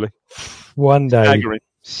new Wembley. One day,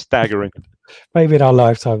 staggering. Maybe in our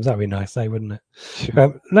lifetimes, that'd be nice, wouldn't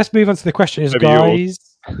it? Let's move on to the questions, guys.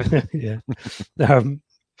 Yeah.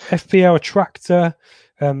 FPL Tractor,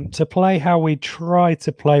 to play how we try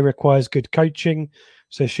to play requires good coaching.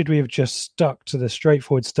 So should we have just stuck to the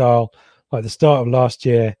straightforward style like the start of last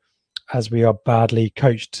year, as we are badly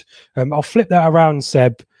coached? I'll flip that around,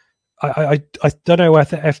 Seb. I don't know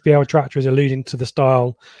whether FPL Tractor is alluding to the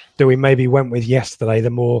style that we maybe went with yesterday, the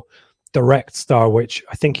more direct style, which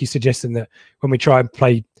I think he's suggesting that when we try and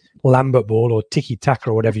play Lambert ball or tiki-taka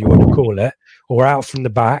or whatever you want to call it, or out from the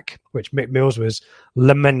back, which Mick Mills was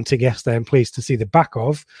lamenting yesterday and pleased to see the back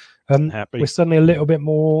of, we're suddenly a little bit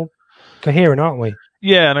more coherent, aren't we?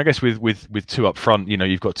 Yeah, and I guess with two up front,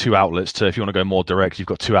 you've got two outlets to, if you want to go more direct, you've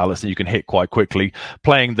got two outlets that you can hit quite quickly.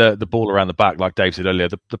 Playing the ball around the back, like Dave said earlier,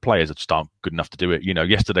 the players just aren't good enough to do it.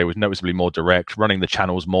 Yesterday was noticeably more direct, running the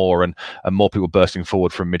channels more and more people bursting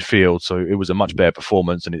forward from midfield. So it was a much better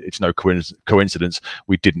performance, and it's no coincidence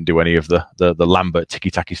we didn't do any of the Lambert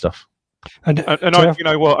ticky-tacky stuff. And you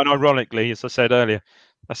know what? And ironically, as I said earlier,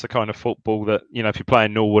 that's the kind of football that, if you're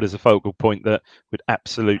playing Norwood as a focal point, that would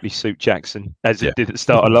absolutely suit Jackson, as it did at the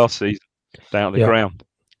start of last season, down the ground.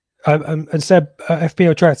 And Seb,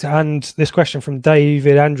 FPL Director, and this question from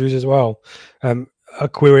David Andrews as well, are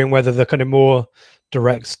querying whether the kind of more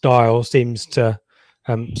direct style seems to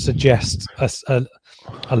suggest a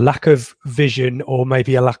lack of vision or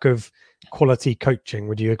maybe a lack of quality coaching.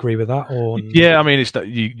 Would you agree with that? Or yeah, I mean, it's that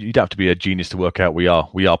you'd have to be a genius to work out we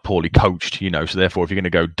are poorly coached, so therefore if you're going to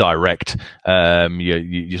go direct,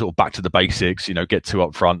 you sort of back to the basics, get two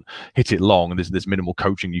up front, hit it long, and there's minimal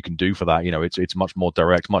coaching you can do for that. It's much more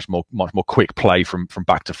direct, much more quick play from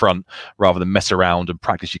back to front, rather than mess around and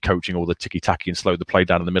practice your coaching all the ticky-tacky and slow the play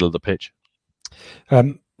down in the middle of the pitch.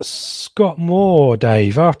 Scott Moore,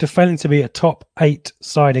 Dave, after failing to be a top 8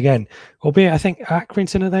 side again, albeit I think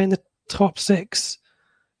Accrington, are they in the top 6?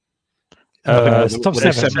 Top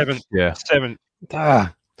 7. Yeah, 7.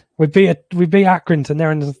 We beat Accrington.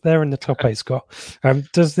 They're in the top 8, Scott.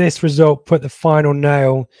 Does this result put the final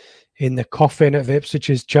nail in the coffin of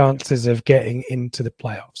Ipswich's chances of getting into the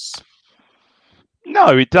playoffs?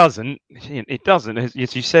 No, it doesn't. It doesn't. As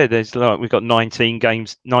you said, we've got 19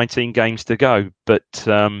 games to go. But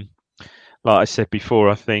like I said before,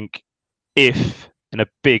 I think if, and a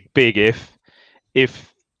big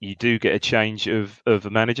if you do get a change of a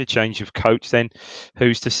manager, change of coach, then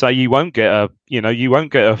who's to say you won't get a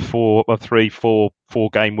 4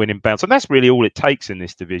 game winning bounce? And that's really all it takes in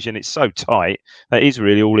this division. It's so tight. That is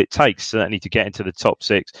really all it takes, certainly, to get into the top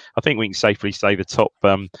 6. I think we can safely say the top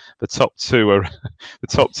 2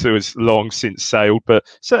 has long since sailed, but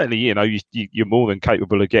certainly, you're more than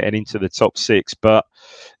capable of getting into the top 6. But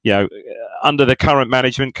under the current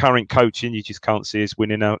management, current coaching, you just can't see us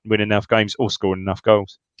winning enough games or scoring enough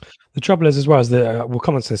goals. The trouble is, as well, is that we'll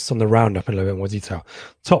comment on this on the roundup in a little bit more detail.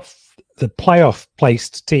 The playoff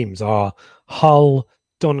placed teams are Hull,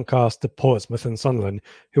 Doncaster, Portsmouth, and Sunderland,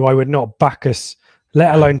 who I would not back us,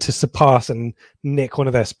 let alone to surpass and nick one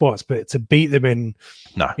of their spots, but to beat them in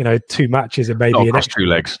 2 matches and maybe across 2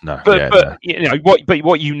 legs. No,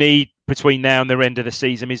 what you need between now and the end of the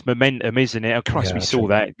season is momentum, isn't it? Oh, Christ, we saw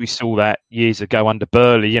that years ago under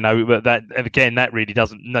Burley, but that again, that really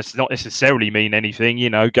does not necessarily mean anything,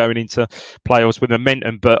 going into playoffs with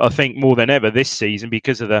momentum. But I think more than ever this season,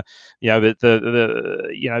 because of the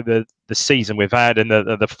season we've had and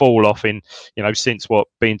the fall off in, since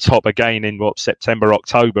being top again in September,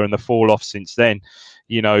 October, and the fall off since then,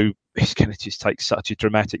 it's going to just take such a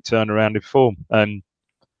dramatic turnaround in form. And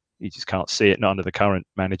you just can't see it, not under the current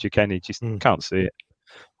manager, can you? Just can't see it.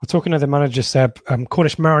 We're talking to the manager, Seb.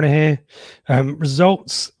 Cornish Mariner here.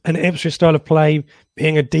 Results and Ipswich style of play,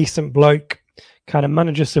 being a decent bloke. Can a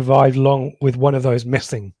manager survive long with one of those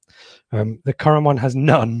missing? The current one has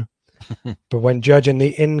none. But when judging the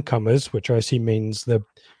incomers, which I assume means the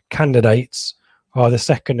candidates, are the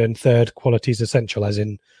second and third qualities essential, as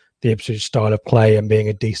in the Ipswich style of play and being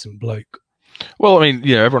a decent bloke? Well, I mean,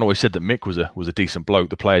 everyone always said that Mick was a decent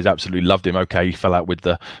bloke. The players absolutely loved him. Okay, he fell out with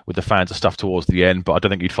the fans and stuff towards the end, but I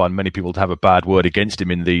don't think you'd find many people to have a bad word against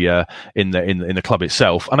him in the club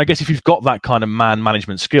itself. And I guess if you've got that kind of man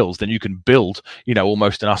management skills, then you can build,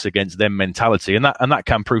 almost an us against them mentality, and that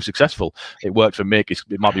can prove successful. It worked for Mick.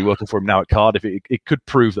 It might be working for him now at Cardiff. It could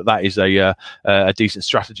prove that is a decent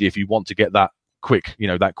strategy if you want to get that quick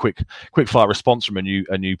fire response from a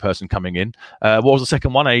new person coming in. What was the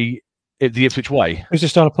second one? The Ipswich way. Who's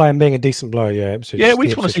just started playing being a decent bloke, Ipswich. Yeah, we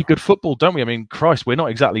just want to see good football, don't we? I mean, Christ, we're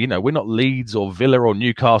not exactly, we're not Leeds or Villa or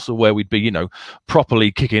Newcastle where we'd be,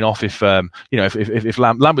 properly kicking off if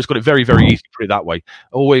Lambert's got it very, very easy, put it that way.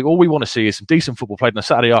 All we want to see is some decent football played on a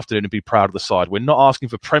Saturday afternoon and be proud of the side. We're not asking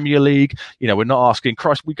for Premier League, we're not asking,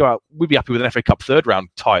 Christ, we'd be happy with an FA Cup third round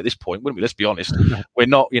tie at this point, wouldn't we? Let's be honest. We're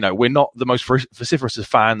not the most vociferous of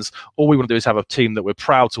fans. All we want to do is have a team that we're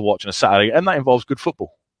proud to watch on a Saturday, and that involves good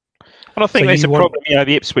football. And I think there's a problem,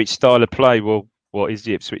 the Ipswich style of play. Well, what is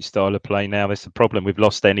the Ipswich style of play now? That's the problem. We've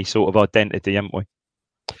lost any sort of identity, haven't we?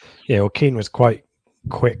 Yeah, well, Keane was quite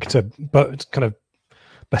quick to kind of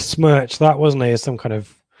besmirch that, wasn't he? As some kind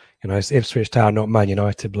of, it's Ipswich Town, not Man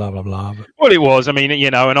United, blah, blah, blah. But, well, it was. I mean, and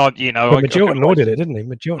Magilton ordered it, didn't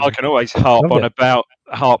he? I can always harp on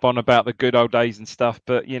about the good old days and stuff,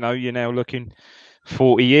 but, you're now looking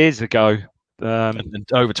 40 years ago. And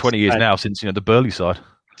over 20 years now since the Burley side.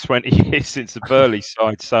 20 years since the Burley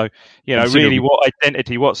side. So, really, what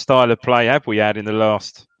identity, what style of play have we had in the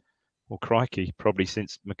last? Well, crikey, probably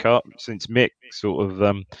since Mick sort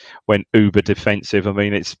of went uber defensive. I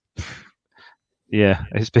mean, it's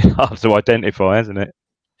been hard to identify, hasn't it?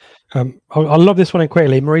 I love this one in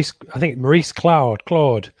quickly. Maurice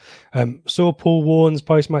Claude saw Paul Warren's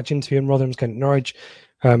post-match interview in Rotherham's Kent Norwich.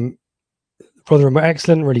 Rotherham were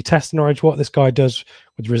excellent, really testing Norwich. What this guy does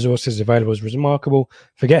with resources available is remarkable.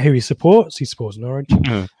 Forget who he supports. He supports Norwich.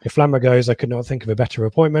 If Lammer goes, I could not think of a better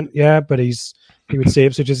appointment. Yeah, but he would see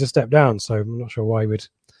Ipswich as a step down. So I'm not sure why he would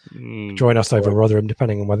join us over Rotherham,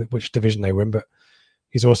 depending on which division they were in. But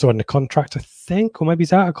he's also under contract, I think, or maybe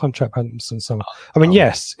he's out of contract. I mean,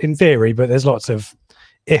 yes, in theory, but there's lots of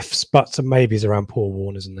ifs, buts, and maybes around Paul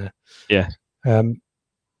Warren, isn't there? Yeah.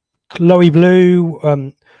 Lowy Blue.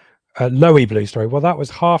 Well, that was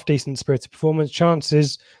half decent spirited performance,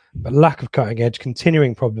 chances, but lack of cutting edge,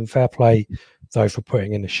 continuing problem. Fair play, though, for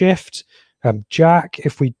putting in a shift. Jack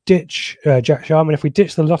Sharman, if we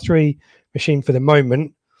ditch the lottery machine for the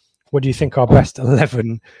moment, what do you think our best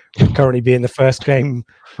 11 would currently be in the first game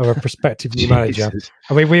of a prospective new manager?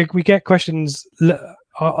 I mean, we get questions.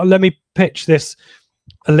 Let me pitch this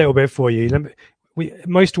a little bit for you.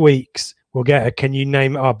 Most weeks we'll get a "Can you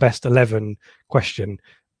name our best 11?" question.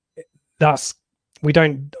 It's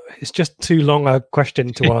just too long a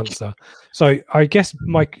question to answer. So I guess,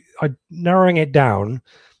 Mike, narrowing it down,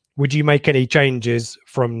 would you make any changes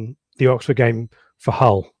from the Oxford game for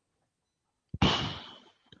Hull?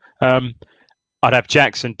 I'd have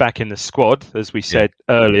Jackson back in the squad, as we said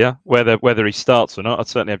earlier. Whether he starts or not, I'd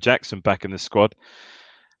certainly have Jackson back in the squad.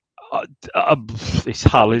 It's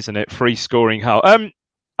Hull, isn't it? Free scoring Hull.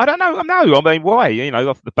 I don't know. No, I mean, why?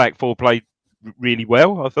 The back four played really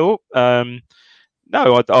well, I thought.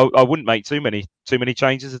 No, I wouldn't make too many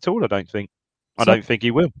changes at all. I don't think. I don't think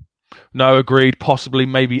he will. No, agreed. Possibly,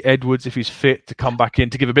 maybe Edwards, if he's fit, to come back in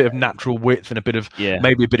to give a bit of natural width and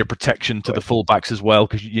maybe a bit of protection to the fullbacks as well,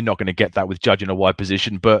 because you're not going to get that with Judge in a wide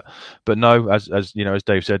position. But no, as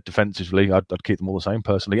Dave said, defensively, I'd keep them all the same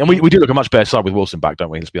personally. And we do look a much better side with Wilson back, don't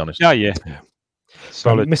we? Let's be honest. Yeah.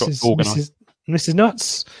 Solid. Mrs.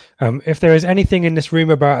 Nuts, if there is anything in this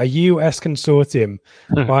room about a US consortium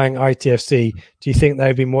buying ITFC, do you think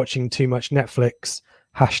they've been watching too much Netflix?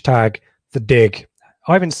 #The Dig.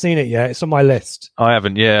 I haven't seen it yet. It's on my list. I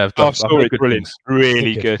haven't. Yeah, I've saw it. Brilliant.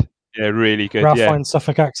 Really good. Yeah, really good. Ralph Fiennes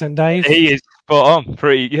Suffolk accent, Dave. He is spot on.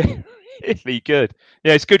 Really good.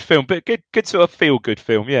 Yeah, it's a good film, but good sort of feel good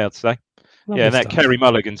film. Yeah, I'd say. Lovely and that stuff. Kerry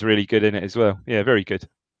Mulligan's really good in it as well. Yeah, very good.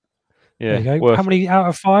 Yeah. There you go. How many out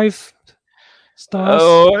of 5 stars?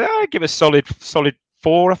 Oh, I give a solid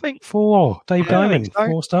 4, I think. 4. Dave Diamond, so.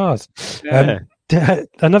 4 stars. Yeah.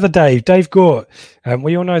 Another Dave Gort.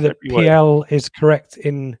 We all know that PL is correct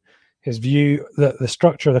in his view that the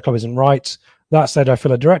structure of the club isn't right. That said, I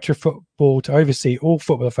feel a director of football to oversee all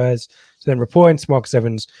football affairs, so then reporting to Marcus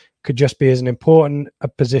Evans could just be as an important a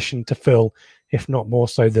position to fill, if not more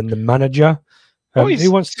so than the manager.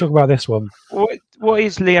 Who wants to talk about this one? What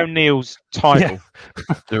is Lee O'Neill's title?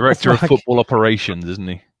 Yeah. Director of football operations, isn't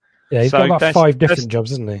he? Yeah, he's got about 5 different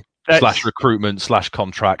jobs, isn't he? / recruitment /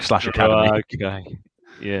 contract / academy. Okay.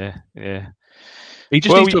 Yeah. He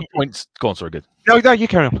just needs to appoint. Go on, sorry, good. No, you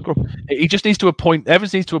carry on. Go on. He just needs to appoint.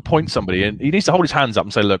 Evans needs to appoint somebody, and he needs to hold his hands up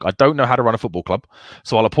and say, "Look, I don't know how to run a football club,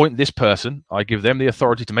 so I'll appoint this person. I give them the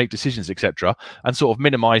authority to make decisions, etc., and sort of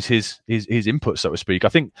minimise his input, so to speak." I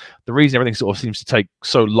think the reason everything sort of seems to take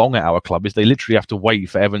so long at our club is they literally have to wait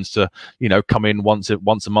for Evans to, come in once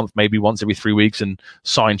a month, maybe once every 3 weeks, and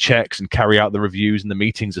sign checks and carry out the reviews and the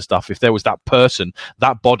meetings and stuff. If there was that person,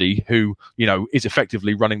 that body who is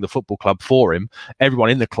effectively running the football club for him, everyone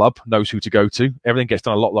in the club knows who to go to. Everything gets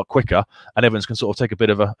done a lot quicker, and Evans can sort of take a bit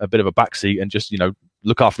of a backseat and just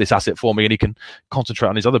look after this asset for me, and he can concentrate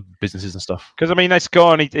on his other businesses and stuff. Because that's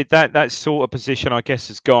gone. That sort of position, I guess,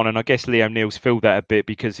 has gone, and I guess Lee O'Neill's filled that a bit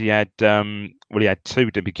because he had he had 2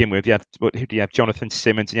 to begin with. Who did he have? Jonathan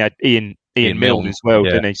Simmons, and he had Ian Milne as well,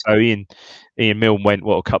 didn't he? So Ian Milne went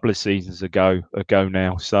a couple of seasons ago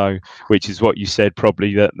now. So which is what you said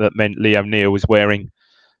probably that meant Lee O'Neill was wearing.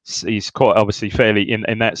 He's quite obviously fairly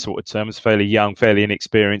in that sort of terms, fairly young, fairly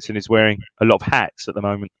inexperienced, and is wearing a lot of hats at the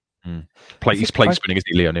moment. He's plate spinning, isn't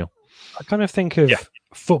he, Lee O'Neill? I kind of think of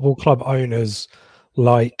football club owners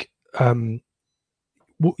like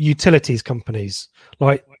utilities companies.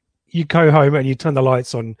 Like you go home and you turn the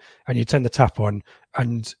lights on and you turn the tap on,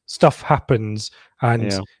 and stuff happens.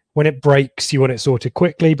 And when it breaks, you want it sorted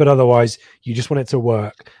quickly, but otherwise you just want it to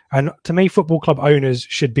work. And to me, football club owners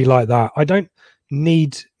should be like that. I don't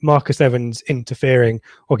need Marcus Evans interfering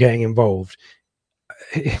or getting involved.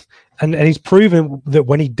 And he's proven that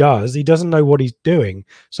when he does, he doesn't know what he's doing.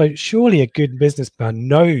 So surely a good businessman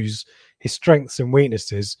knows his strengths and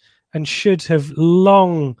weaknesses and should have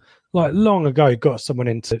long ago got someone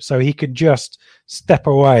into it so he could just step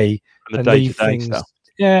away and leave things. Stuff.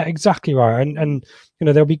 Yeah, exactly right. And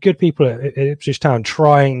there'll be good people at Ipswich Town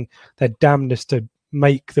trying their damnedest to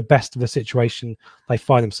make the best of the situation they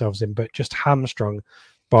find themselves in, but just hamstrung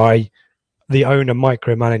by the owner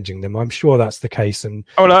micromanaging them. I'm sure that's the case. And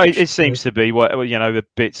it seems to be what the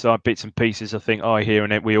bits and pieces I think I hear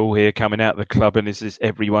and we all hear coming out of the club, and is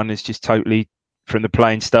everyone is just totally, from the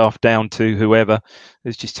playing staff down to whoever,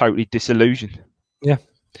 is just totally disillusioned. Yeah.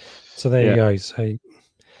 So there you go. So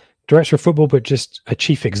director of football, but just a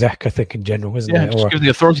chief exec, I think, in general, isn't it? Just give the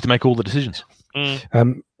authority to make all the decisions.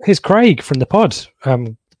 Here's Craig from the pod.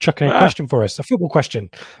 Chucking a question for us, a football question.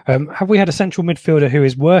 Have we had a central midfielder who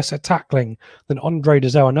is worse at tackling than Andre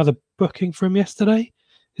Dozzell? Another booking from yesterday?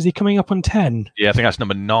 Is he coming up on 10? Yeah, I think that's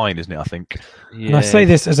number 9, isn't it? I think. Yeah. And I say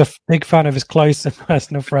this as a big fan of his close and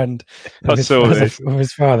personal friend of his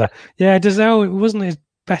father. Yeah, Dozzell, it wasn't his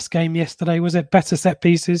best game yesterday, was it? Better set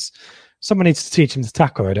pieces. Someone needs to teach him to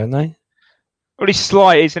tackle, don't they? Well, he's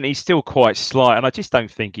slight, isn't he? He's still quite slight, and I just don't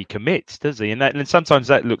think he commits, does he? And sometimes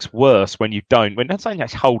that looks worse when you don't. When not saying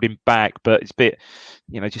that's holding back, but it's a bit,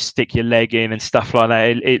 just stick your leg in and stuff like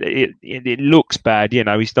that. It looks bad,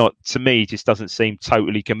 He's not, to me, he just doesn't seem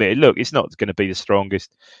totally committed. Look, it's not going to be the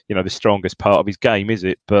strongest part of his game, is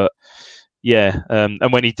it? But yeah,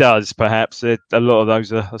 and when he does, perhaps a lot of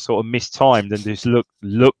those are sort of mistimed and just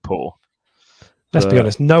look poor. Let's be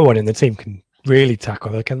honest, no one in the team can really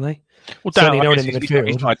tackle her, can they? Well,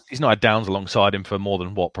 he's not had Downs alongside him for more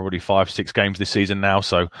than probably 5-6 games this season now.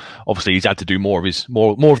 So obviously he's had to do more of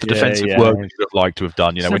the defensive work he would have liked to have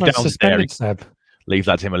done. When Downs is there, leave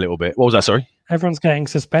that to him a little bit. What was that? Sorry, everyone's getting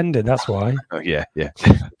suspended. That's why. Yeah.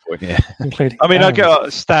 Including. I mean, I got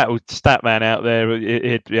a stat man out there.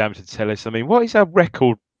 He'd be able to tell us. I mean, what is our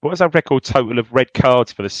record? What is our record total of red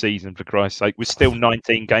cards for the season, for Christ's sake? With still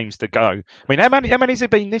 19 games to go. I mean, how many has it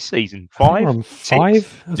been this season? 5?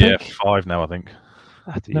 5? Yeah, 5 now, I think.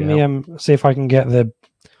 Let me see if I can get the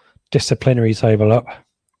disciplinary table up.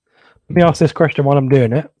 Let me ask this question while I'm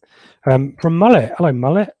doing it. From Mullet. Hello,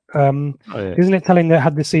 Mullet. Isn't it telling that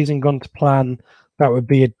had the season gone to plan, that would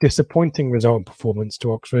be a disappointing result and performance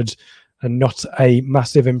to Oxford and not a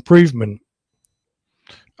massive improvement?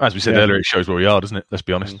 As we said earlier, it shows where we are, doesn't it? Let's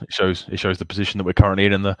be honest. It shows the position that we're currently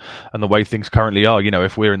in and the way things currently are.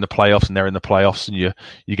 If we're in the playoffs and they're in the playoffs, and you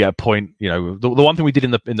get a point. The one thing we did in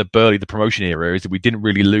the Burley, the promotion era, is that we didn't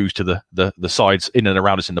really lose to the sides in and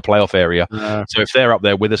around us in the playoff area. So if they're up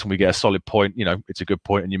there with us and we get a solid point, it's a good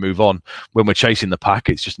point, and you move on. When we're chasing the pack,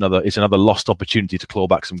 it's just another lost opportunity to claw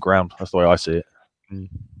back some ground. That's the way I see it.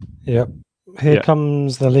 Yep. Here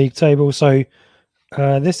comes the league table. So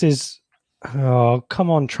this is. Oh, come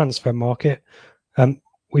on, transfer market.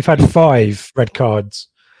 We've had 5 red cards.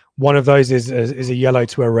 One of those is a yellow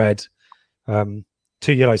to a red. 2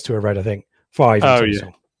 yellows to a red, I think. 5. Oh,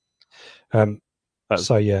 yeah.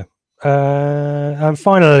 So, yeah. And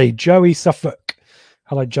finally, Joey Suffolk.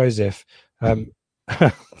 Hello, Joseph.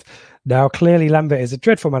 Now, clearly, Lambert is a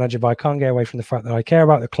dreadful manager, but I can't get away from the fact that I care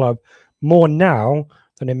about the club more now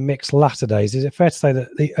than in Mick's latter days. Is it fair to say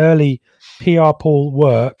that the early PR pool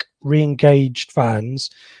work re-engaged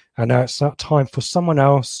fans, and now it's not time for someone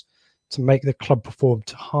else to make the club perform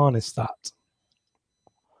to harness that?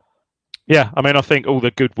 Yeah, I mean, I think all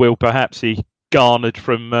the goodwill perhaps he garnered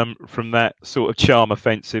from that sort of charm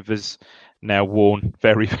offensive has now worn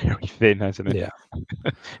very, very thin, hasn't it? Yeah.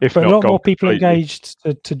 If but not a lot more people completely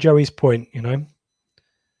engaged to Joey's point,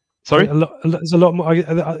 Sorry? There's a lot more.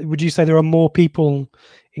 Would you say there are more people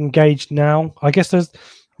engaged now? I guess there's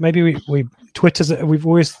maybe we've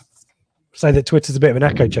always say that Twitter's a bit of an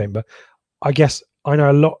echo chamber. I guess I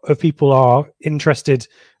know a lot of people are interested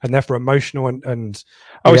and therefore emotional and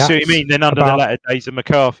I see what you mean. Then under the latter days of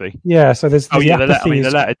McCarthy. Yeah, so there's the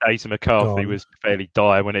latter days of McCarthy was fairly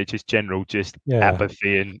dire when it just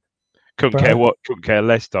apathy and couldn't care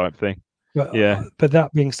less type thing. But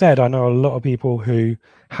that being said, I know a lot of people who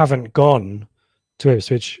haven't gone to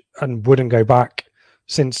Ipswich and wouldn't go back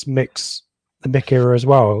since the Mick era as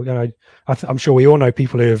well. I'm sure we all know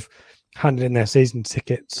people who have handed in their season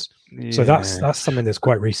tickets. Yeah. So that's something that's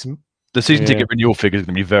quite recent. The season ticket renewal figures are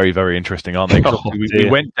going to be very, very interesting, aren't they? 'Cause we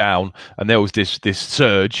went down, and there was this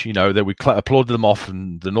surge. That we applauded them off,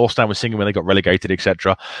 and the North Stand was singing when they got relegated,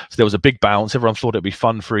 etc. So there was a big bounce. Everyone thought it'd be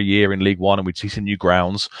fun for a year in League One, and we'd see some new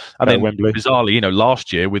grounds. And then, Wembley. Bizarrely,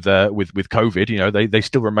 last year with COVID, they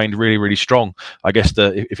still remained really, really strong. I guess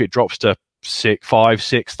if it drops to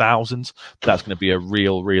 6,000, that's going to be a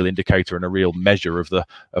real indicator and a real measure of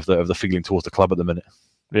the feeling towards the club at the minute.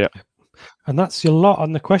 Yeah. And that's your lot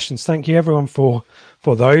on the questions. Thank you everyone for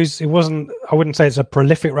those. I wouldn't say it's a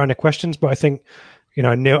prolific round of questions, but I think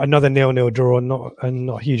another 0-0 draw, not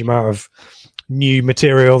a huge amount of new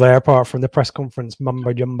material there apart from the press conference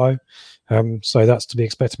mumbo jumbo. So that's to be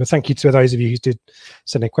expected. But thank you to those of you who did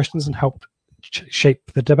send in questions and helped shape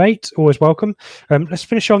the debate. Always welcome. Let's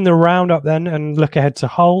finish on the roundup then and look ahead to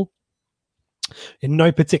Hull. In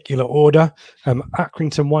no particular order,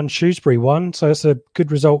 Accrington won, Shrewsbury won, so it's a good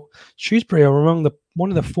result. Shrewsbury are among one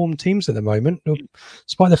of the form teams at the moment,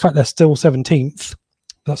 despite the fact they're still 17th.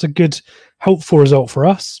 That's a good, helpful result for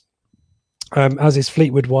us. As is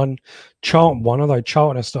Fleetwood won, Charlton won, although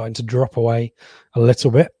Charlton are starting to drop away a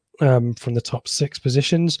little bit from the top 6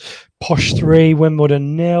 positions. Posh 3,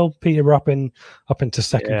 Wimbledon 0, Peterborough up into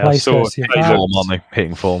second place.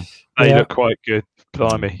 Hitting form. They look quite good.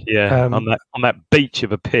 Blimey, on that beach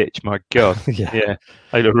of a pitch, my God,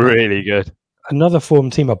 they look really good. Another form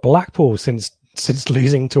team are Blackpool since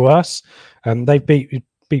losing to us. They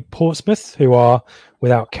beat Portsmouth, who are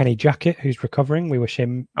without Kenny Jackett, who's recovering. We wish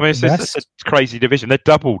him. I mean, it's a crazy division. They've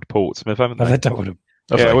doubled Portsmouth, haven't they? They've doubled them.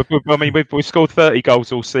 Yeah, we've scored 30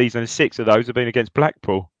 goals all season, and 6 of those have been against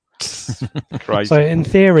Blackpool. Crazy. So in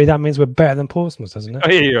theory, that means we're better than Portsmouth, doesn't it? Oh,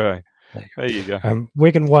 yeah. There you go.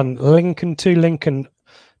 Wigan 1, Lincoln 2. Lincoln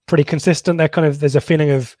pretty consistent. There's a feeling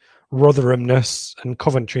of Rotherhamness and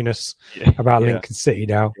Coventryness about Lincoln City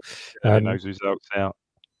now. Those results out.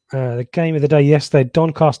 The game of the day yesterday: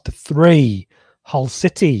 Doncaster 3, Hull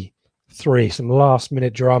City 3. Some last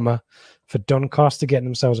minute drama for Doncaster getting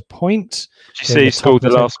themselves a point. Did you see he scored the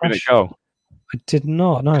last minute goal? I did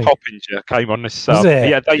not know. Coppinger came on the sub.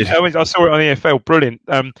 I saw it on EFL. Brilliant.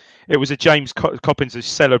 It was a James Coppinger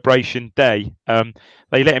celebration day.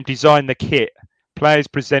 They let him design the kit. Players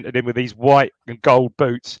presented him with these white and gold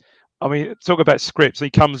boots. I mean, talk about scripts. He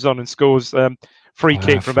comes on and scores free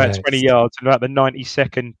kick from about 20 yards in about the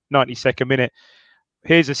 92nd minute.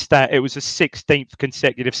 Here's a stat. It was the 16th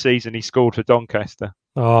consecutive season he scored for Doncaster.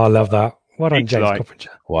 Oh, I love that. Well done, James Coppinger.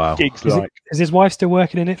 Wow. Is his wife still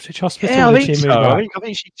working in Ipswich Hospital? Yeah, I think so. I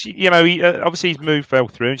think she obviously his move fell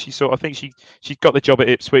through, and she got the job at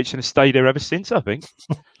Ipswich and has stayed there ever since, I think.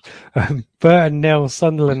 Burton 0,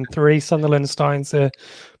 Sunderland 3. Sunderland starting to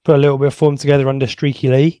put a little bit of form together under Streaky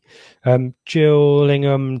Lee.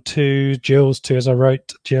 Gillingham 2, Gills 2, as I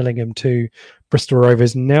wrote. Gillingham 2, Bristol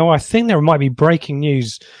Rovers 0. I think there might be breaking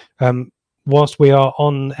news whilst we are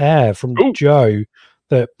on air from Joe,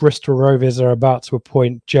 that Bristol Rovers are about to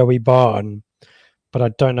appoint Joey Barton, but I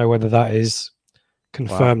don't know whether that is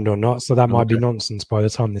confirmed or not. So that might be nonsense by the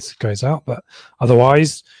time this goes out. But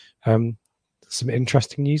otherwise, some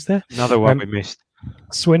interesting news there. Another one we missed.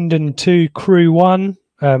 Swindon 2, Crew 1,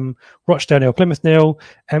 Rochdale 0, Plymouth 0,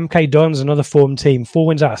 MK Dons, another form team, 4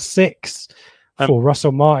 wins out of 6 for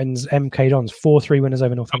Russell Martin's MK Dons, 4-3 winners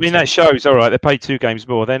over Northampton. I mean, that shows, all right, they played 2 games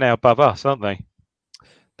more. They're now above us, aren't they?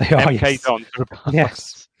 They are, MK Dons are above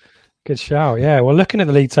us. Good shout. Yeah, well, looking at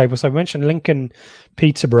the league table, so I mentioned Lincoln,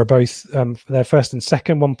 Peterborough, both they're first and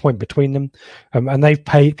second, 1 point between them, and they've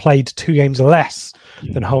played 2 games less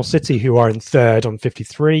than Hull City, who are in third on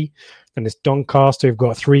 53. And it's Doncaster, who've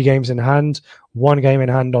got 3 games in hand, 1 game in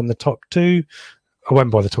hand on the top 2. I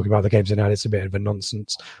won't bother talking about the games in hand; it's a bit of a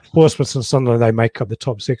nonsense. Portsmouth and Sunderland, they make up the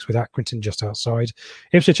top 6 with Accrington just outside.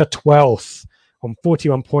 Ipswich are 12th on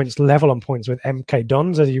 41 points, level on points with MK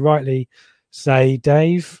Dons, as you rightly say,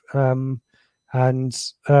 Dave. And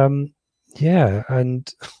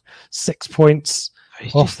 6 points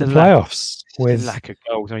off the playoffs with lack of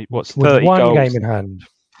goals. I mean, what's 30 1 goals, game in hand?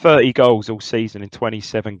 30 goals all season in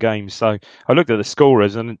 27 games. So I looked at the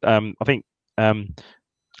scorers, and I think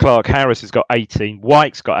Clark Harris has got 18.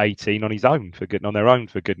 White's got 18 on his own for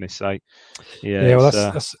goodness sake. Yeah, well,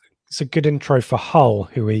 that's a good intro for Hull,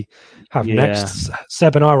 who we have next.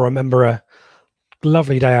 Seb and I remember a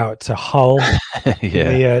lovely day out to Hull in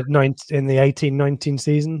the 18-19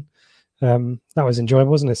 season. That was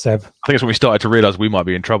enjoyable, wasn't it, Seb? I think it's when we started to realise we might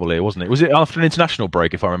be in trouble here, wasn't it? Was it after an international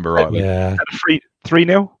break, if I remember rightly? Yeah.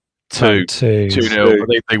 3-0?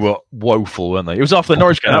 2-0. They were woeful, weren't they? It was after the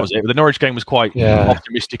Norwich game, that was it. But the Norwich game was quite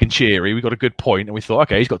optimistic and cheery. We got a good point, and we thought,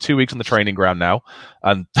 okay, he's got 2 weeks on the training ground now,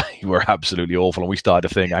 and they were absolutely awful, and we started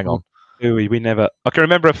to think, hang on. do we? We never. I can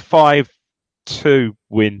remember a 5-2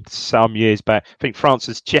 win some years back. I think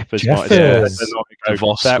Francis Jeffers might have said that long ago.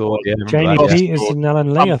 Voss That scored, was Jamie that. Peters and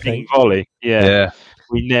Alan Lee, I pumping think. volley. Yeah. Yeah.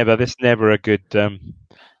 We never. This never a good.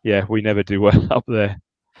 We never do well up there.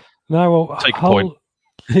 No, well, Take a point.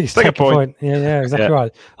 Take a point. Yeah, exactly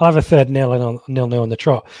right. I'll have a third 0-0 on the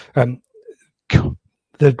trot.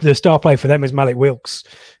 The star player for them is Malik Wilkes.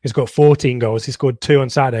 He's got 14 goals. He scored 2 on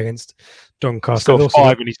Saturday against Doncaster. He's got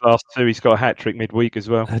 5 in his last 2. He's got a hat trick midweek as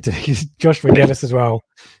well. Josh McGuinness as well.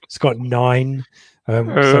 He's got 9.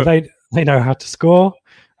 So they know how to score.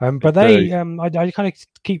 But they, I kind of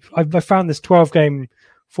keep. I found this 12-game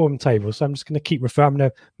form table, so I'm just going to keep referring. I'm going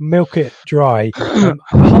to milk it dry.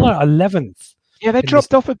 Hull are 11th. Yeah, they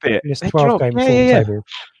dropped off a bit. In this 12-game form table.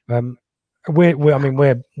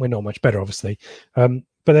 We're not much better, obviously,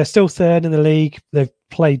 but they're still third in the league. They've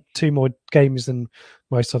played 2 more games than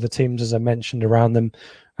most other teams, as I mentioned, around them.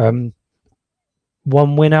 1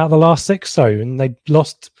 win out of the last 6, and they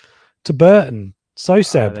lost to Burton. So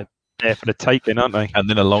Seb. They're there for the taking, aren't they? And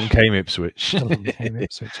then along came Ipswich.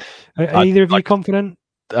 Are either of you confident?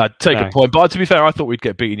 I'd take a point, but to be fair, I thought we'd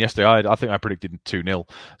get beaten yesterday. I think I predicted 2-0,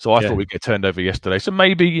 so I thought we'd get turned over yesterday. So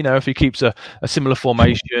maybe, if he keeps a similar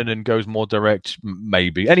formation and goes more direct,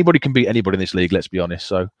 maybe anybody can beat anybody in this league. Let's be honest.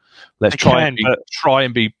 So let's try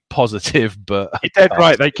and be positive. But you're dead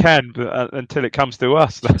right, they can, but until it comes to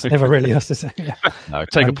us, it's never really us to say. No,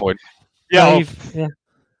 take a point. Yeah,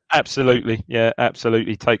 absolutely. Yeah,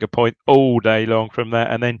 absolutely. Take a point all day long from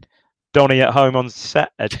that, and then Donny at home on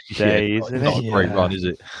Saturday, isn't it? Not a great run, is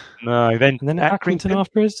it? No, then Accrington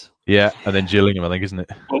afterwards. Yeah, and then Gillingham, I think, isn't it?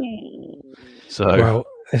 So, well,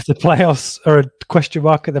 if the playoffs are a question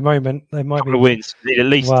mark at the moment, they might be wins. Need at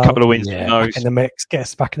least a couple of wins. Back in the mix. Get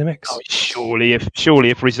us back in the mix. Oh, surely,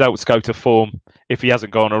 if results go to form, if he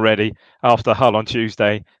hasn't gone already, after Hull on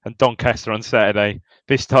Tuesday and Doncaster on Saturday,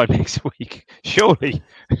 this time next week, surely.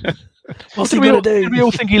 What's he going to do? We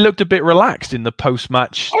all think he looked a bit relaxed in the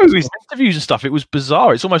post-match interviews and stuff. It was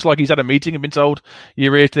bizarre. It's almost like he's had a meeting and been told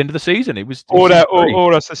you're here to the end of the season.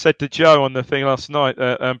 Or as I said to Joe on the thing last night,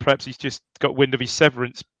 perhaps he's just got wind of his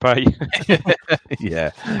severance pay. Yeah.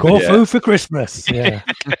 Corfu for Christmas. Yeah.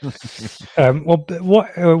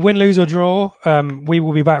 Win, lose or draw, we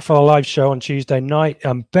will be back for a live show on Tuesday night.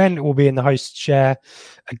 Ben will be in the host chair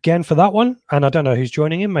again for that one, and I don't know who's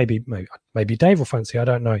joining him. Maybe Dave will fancy. I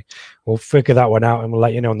don't know. We'll figure that one out and we'll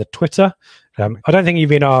let you know on the Twitter. I don't think you've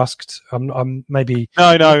been asked. Maybe.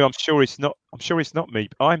 No. I'm sure it's not. I'm sure it's not me.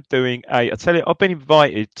 I'm doing I tell you, I've been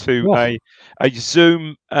invited to a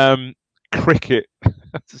Zoom cricket.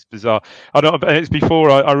 That's bizarre. I don't. It's before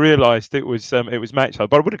I realised it was match,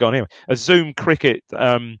 but I would have gone anyway. A Zoom cricket.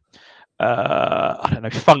 I don't know,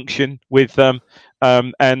 function with and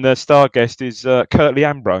the star guest is Curtly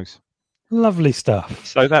Ambrose. Lovely stuff.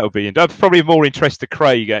 So that'll be probably more interest to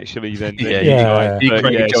Craig actually than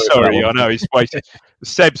sorry, I know he's waiting.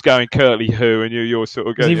 Seb's going Curtly who, and you're sort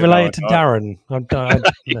of going. Is he related to Darren? I'm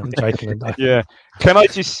joking. Yeah. Can I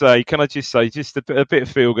just say, just a bit of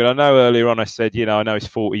feel good. I know earlier on I said, I know it's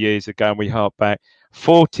 40 years ago, and we hark back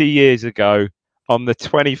 40 years ago on the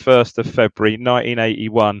 21st of February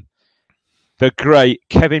 1981. The great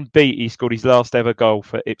Kevin Beattie scored his last ever goal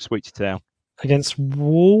for Ipswich Town. Against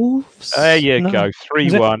Wolves? There you go.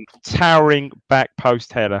 3-1. Towering back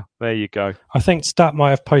post header. There you go. I think Stat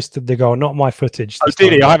might have posted the goal, not my footage. Oh,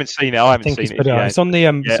 did he? I haven't seen it. It's on the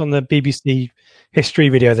it's on the BBC history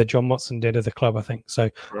video that John Watson did of the club, I think. So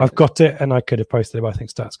right. I've got it, and I could have posted it, but I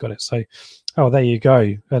think Stat's got it. So, there you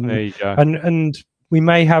go. And, there you go. And we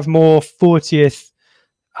may have more 40th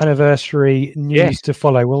anniversary news to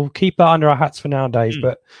follow. We'll keep that under our hats for now, Dave,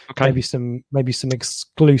 but maybe some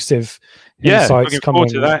exclusive insights coming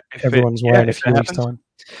everyone's way in a few weeks' time.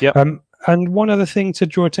 And one other thing to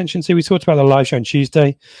draw attention to, we talked about the live show on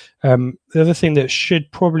Tuesday. The other thing that should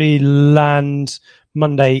probably land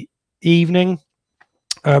Monday evening,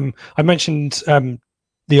 I mentioned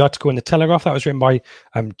the article in the Telegraph that was written by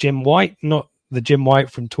Jim White, not the Jim White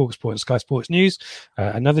from TalkSport and Sky Sports News,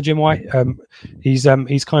 another Jim White. He's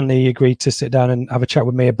kindly agreed to sit down and have a chat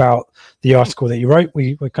with me about the article that he wrote.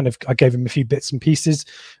 I gave him a few bits and pieces,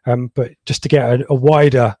 but just to get a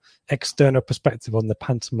wider external perspective on the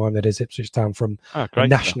pantomime that is Ipswich Town from a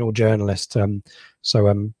national journalist.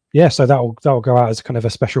 So that'll go out as kind of a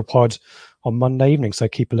special pod on Monday evening. So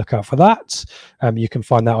keep a lookout for that. You can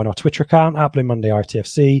find that on our Twitter account at Blue Monday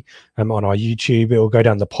ITFC, on our YouTube. It will go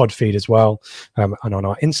down the pod feed as well, and on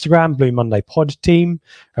our Instagram, Blue Monday Pod Team.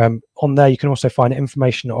 On there, you can also find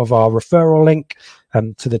information of our referral link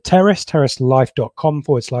to the Terrace,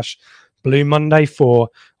 terracelife.com/Blue Blue Monday or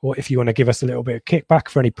if you want to give us a little bit of kickback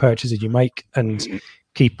for any purchases you make, and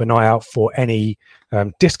keep an eye out for any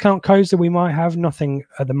discount codes that we might have. Nothing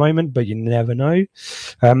at the moment, but you never know.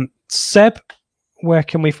 Seb, where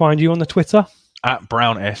can we find you on the Twitter? At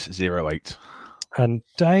BrownS08. And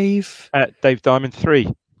Dave? At Dave Diamond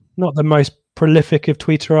 3. Not the most prolific of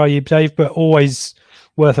tweeter, are you, Dave? But always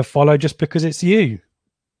worth a follow just because it's you.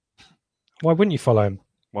 Why wouldn't you follow him?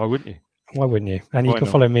 Why wouldn't you? And you can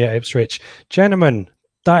follow me at Ipswich. Gentlemen,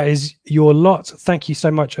 that is your lot. Thank you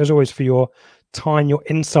so much, as always, for your time, your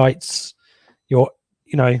insights,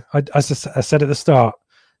 as I said at the start,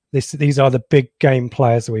 these are the big game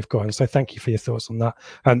players that we've got. And so thank you for your thoughts on that.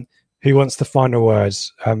 Who wants the final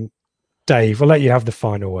words? Dave, I'll let you have the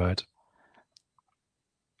final word.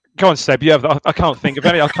 Go on, Seb. You have. I can't think of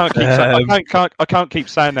any. I can't keep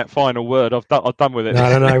saying that final word. I've done with it.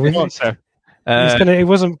 No. Come on, Seb. It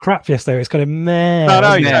wasn't crap yesterday. It's kind of meh.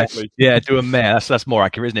 No, exactly. Yeah, do a meh. That's more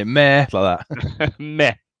accurate, isn't it? Meh, like that.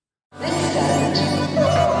 Meh.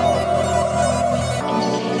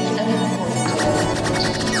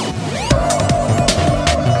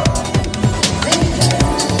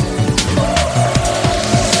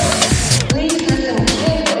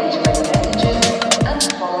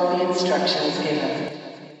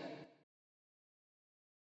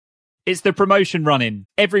 It's the promotion run-in.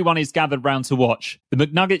 Everyone is gathered round to watch. The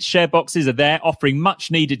McNuggets share boxes are there, offering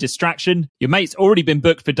much-needed distraction. Your mate's already been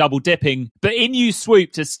booked for double dipping, but in you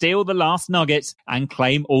swoop to steal the last nugget and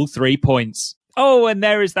claim all 3 points. Oh, and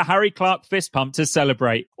there is the Harry Clark fist pump to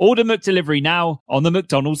celebrate. Order McDelivery now on the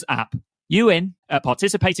McDonald's app. You in at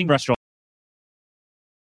participating restaurants.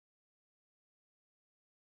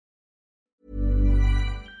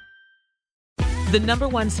 The number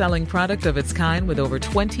one selling product of its kind with over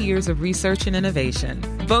 20 years of research and innovation.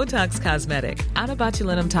 Botox Cosmetic, out of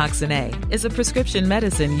botulinum toxin A, is a prescription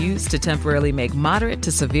medicine used to temporarily make moderate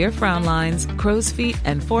to severe frown lines, crow's feet,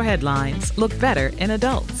 and forehead lines look better in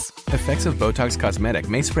adults. Effects of Botox Cosmetic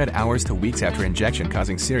may spread hours to weeks after injection,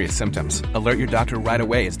 causing serious symptoms. Alert your doctor right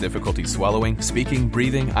away as difficulty swallowing, speaking,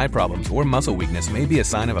 breathing, eye problems, or muscle weakness may be a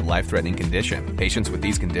sign of a life-threatening condition. Patients with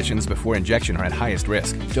these conditions before injection are at highest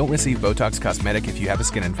risk. Don't receive Botox Cosmetic if you have a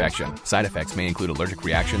skin infection. Side effects may include allergic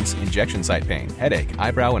reactions, injection site pain, headache,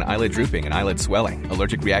 eyebrow and eyelid drooping, and eyelid swelling.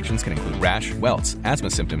 Allergic reactions can include rash, welts, asthma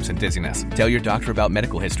symptoms, and dizziness. Tell your doctor about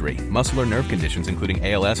medical history, muscle or nerve conditions including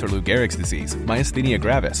ALS or Lou Gehrig's disease, myasthenia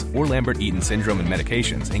gravis, or Lambert-Eaton syndrome, and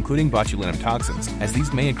medications, including botulinum toxins, as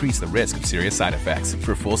these may increase the risk of serious side effects.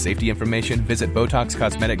 For full safety information, visit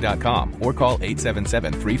BotoxCosmetic.com or call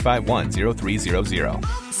 877-351-0300.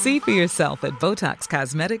 See for yourself at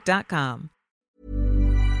BotoxCosmetic.com.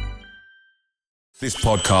 This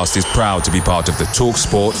podcast is proud to be part of the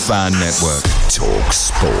TalkSport Fan Network.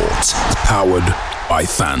 TalkSport. Powered by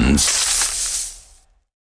fans.